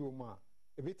report bibi o ma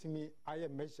e betimi aye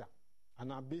measure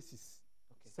ana basis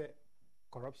say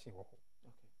corruption wo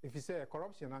if you say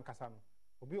corruption ankasa no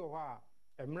obi o ha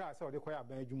emra say o de koya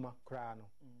ban adwuma kra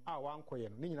no a wan koye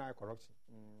no ni nyina corruption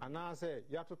ana say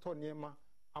ya toto niema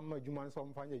ama adwuma nso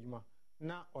mfanya adwuma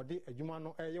na o de adwuma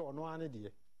no eye ono ane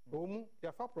de omu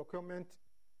ya fa procurement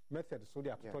method so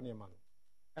de atoto niema no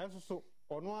enso so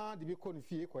ono a de bi ko no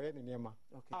fie koye ne niema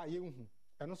a ye hu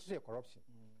eno so say corruption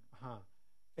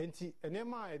enti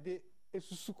enema a de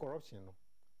esusu corruption no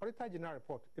auditor general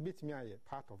report ebetimi aye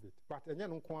part of it but enye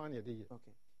no nko an ye de ye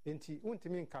enti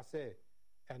untimi nka say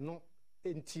eno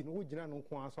enti no wugina no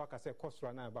nko an so aka say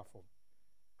kosura na eba form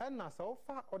na sa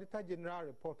ofa auditor general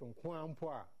report nko an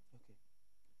po a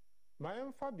my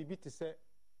emfa bibi te say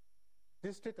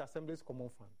district assemblies common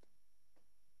fund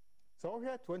so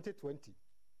here 2020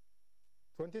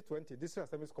 district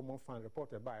assemblies common fund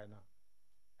report by na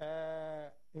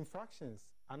infractions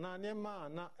ananema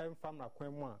na emfa na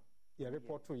kwemu a ye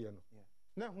report to ye no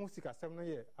na hu sika sem no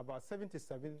ye about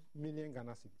 77 million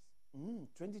Ghana cedis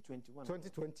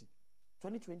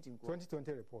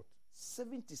 2020 report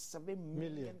 77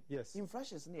 million yes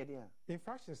infractions near there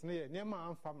infractions near nema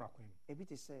am famra kwem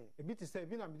ebiti say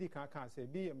bi na bidi kan say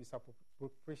bi Mr.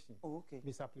 misappropriation,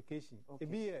 misapplication. Okay.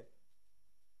 It be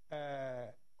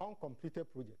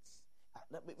uncompleted projects.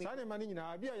 Sane mani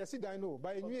nyina bia yesi dan no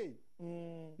by nwie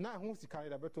na ho sika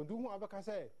da beto du ho abaka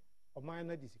say o man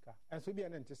na disika enso bia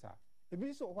na nte sa e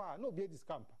bi so ho a na obi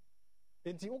discampa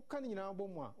enti o kan nyina bo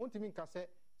mu a ontimi nka say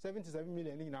 77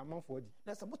 million nyina amanfo adi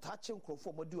na sa buta che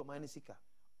nkrofo mo di o man sika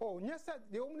oh nye say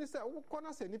de o mni say wo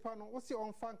kona say nipa no wo se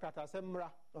on fan krata say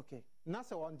mra okay na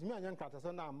say on timi anya krata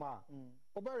say na ama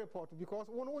o be report because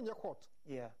wo no nye court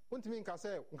yeah ontimi nka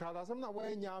say krata say na wo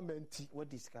anya amanti wo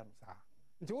discam sa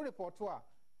nti wo report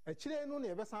a chire no na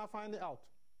ebe san find out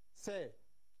say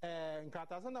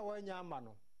nkata say na wo anya ama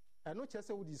no eno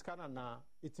chese wo discana na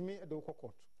itimi de wo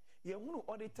court ye hunu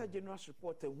auditor general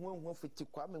report hu fiti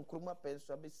Kwame Nkrumah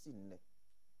penso abesi nne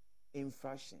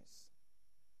infractions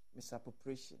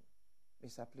misappropriation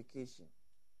misapplication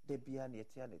de bia na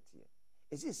etia na etia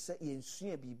ezi se ye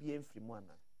nsua bibia mfirimu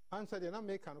ana answer the na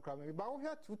make an crime ba wo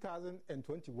here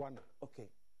 2021 okay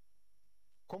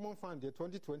common fund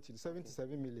 2020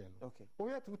 77 million okay wo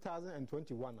here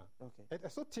 2021 okay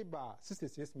it so tiba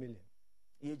 66 million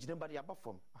ye gine ba ya ba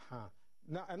form aha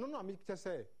na eno no ami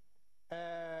say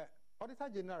auditor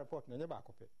general report na nyeba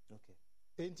akope okay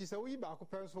enti se we ba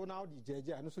akope so na odi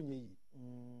jeje anu so nyeyi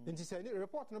enti se ni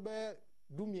report no be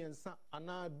du miensa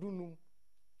ana dunum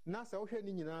na se wo hwe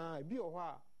ni nyina bi o ho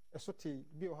a esote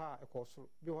bi o ha ekosoro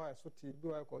bi o ha esote bi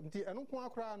o ha ekọ nti eno ko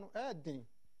akra no din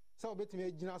se obetimi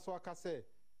agina so aka se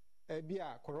bi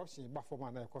a corruption ba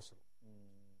form na ekosoro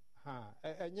ha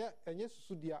enye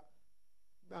susudia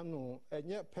anu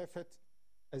enye perfect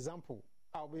example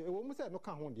wo mu se no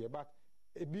ka ho de but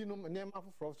ebinum nema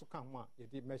afoforo so ka ho a ye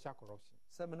dey measure corruption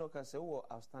se me no ka se wo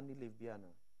outstanding leave bia na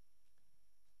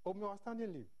o me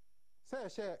outstanding leave se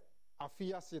she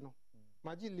afiase no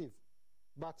magi leave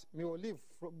but me o leave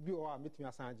bi o a metumi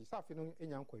asanji sa afi no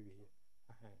enya nkwa wie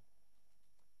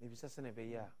me bi se na be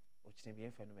ya o chine bi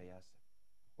enfa no me ya ase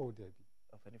o there bi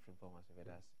of any from form so be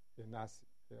that ye nasi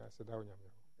ya se da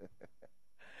onyame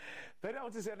Pero I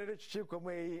want to say another chief come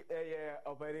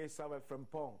operating somewhere from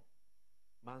Pong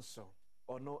Manson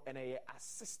or no and a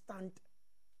assistant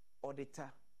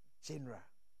auditor general.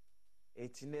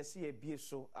 It's in a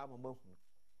BSO Amamu.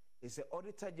 It's the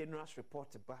auditor general's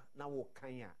report ba na wo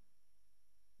kanya.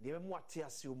 The more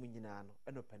tears you mean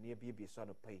and open near BB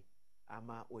so pay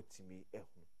ama otimi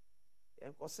ehun.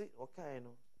 And say okay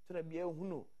no to the beer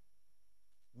who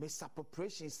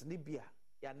misappropriations Libya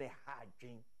ya ne hard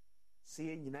drink.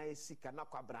 See nyina sika na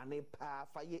kwabrane pa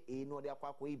fa ye no de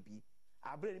akwakwa ebi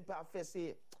abre ni pa fa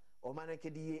se o man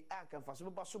ke die aka fa so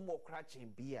ba so mo kra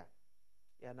chen bia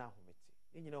ya na ahometi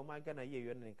ni nyina o man ga na ye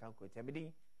yo ne kan ko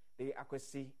temedi de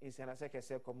akwesi insana se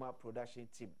kese koma production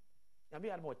team ya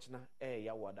bi almo china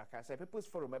ya woda ka se people's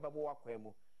forum e ba bo wakwa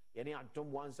mu ye ni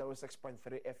adom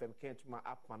 106.3 FM kentuma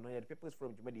app man no ye people's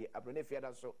forum jumadi abrone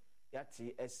fiada so ya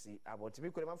TSC about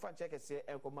mi ko man fa check se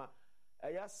koma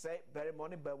ya say very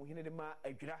money ba mu hine de ma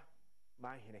adwira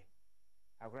ma hine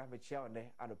agora me chia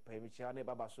one anopa me chia ne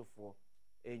baba sofo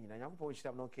nyina nyakopo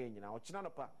hira no ka nyina o kina no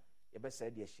pa ye be say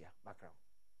de ahia background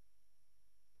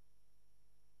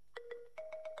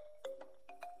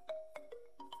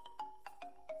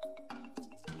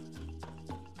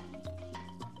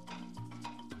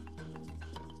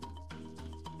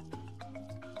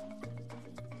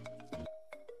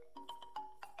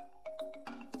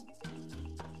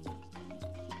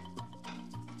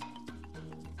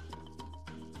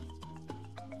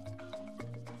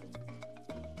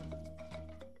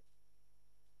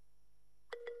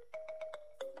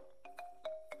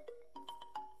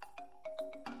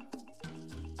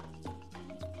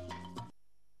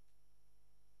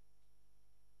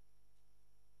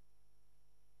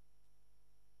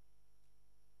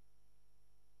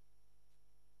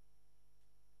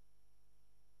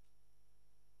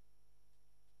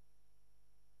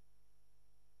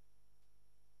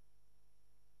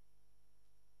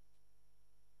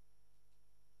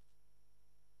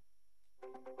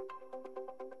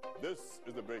This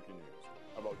is the breaking news.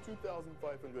 About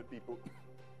 2,500 people.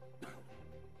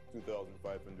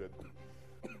 2,500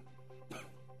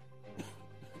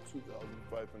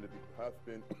 people have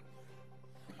been.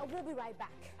 We'll be right back.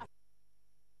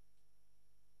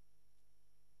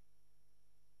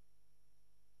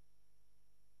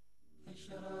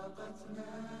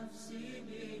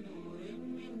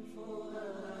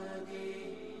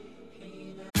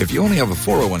 If you only have a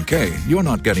 401k, you're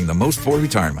not getting the most for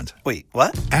retirement. Wait,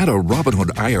 what? Add a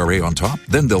Robinhood IRA on top,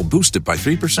 then they'll boost it by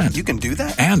 3%. You can do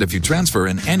that? And if you transfer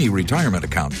in any retirement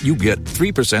account, you get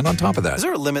 3% on top of that. Is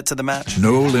there a limit to the match?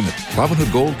 No limit.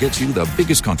 Robinhood Gold gets you the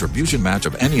biggest contribution match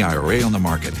of any IRA on the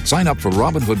market. Sign up for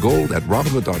Robinhood Gold at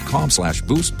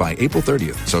Robinhood.com/boost by April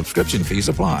 30th. Subscription fees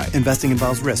apply. Investing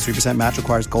involves risk. 3% match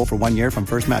requires gold for 1 year from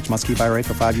first match. Must keep IRA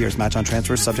for 5 years. Match on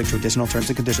transfers subject to additional terms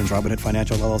and conditions. Robinhood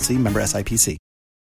Financial LLC, member SIPC.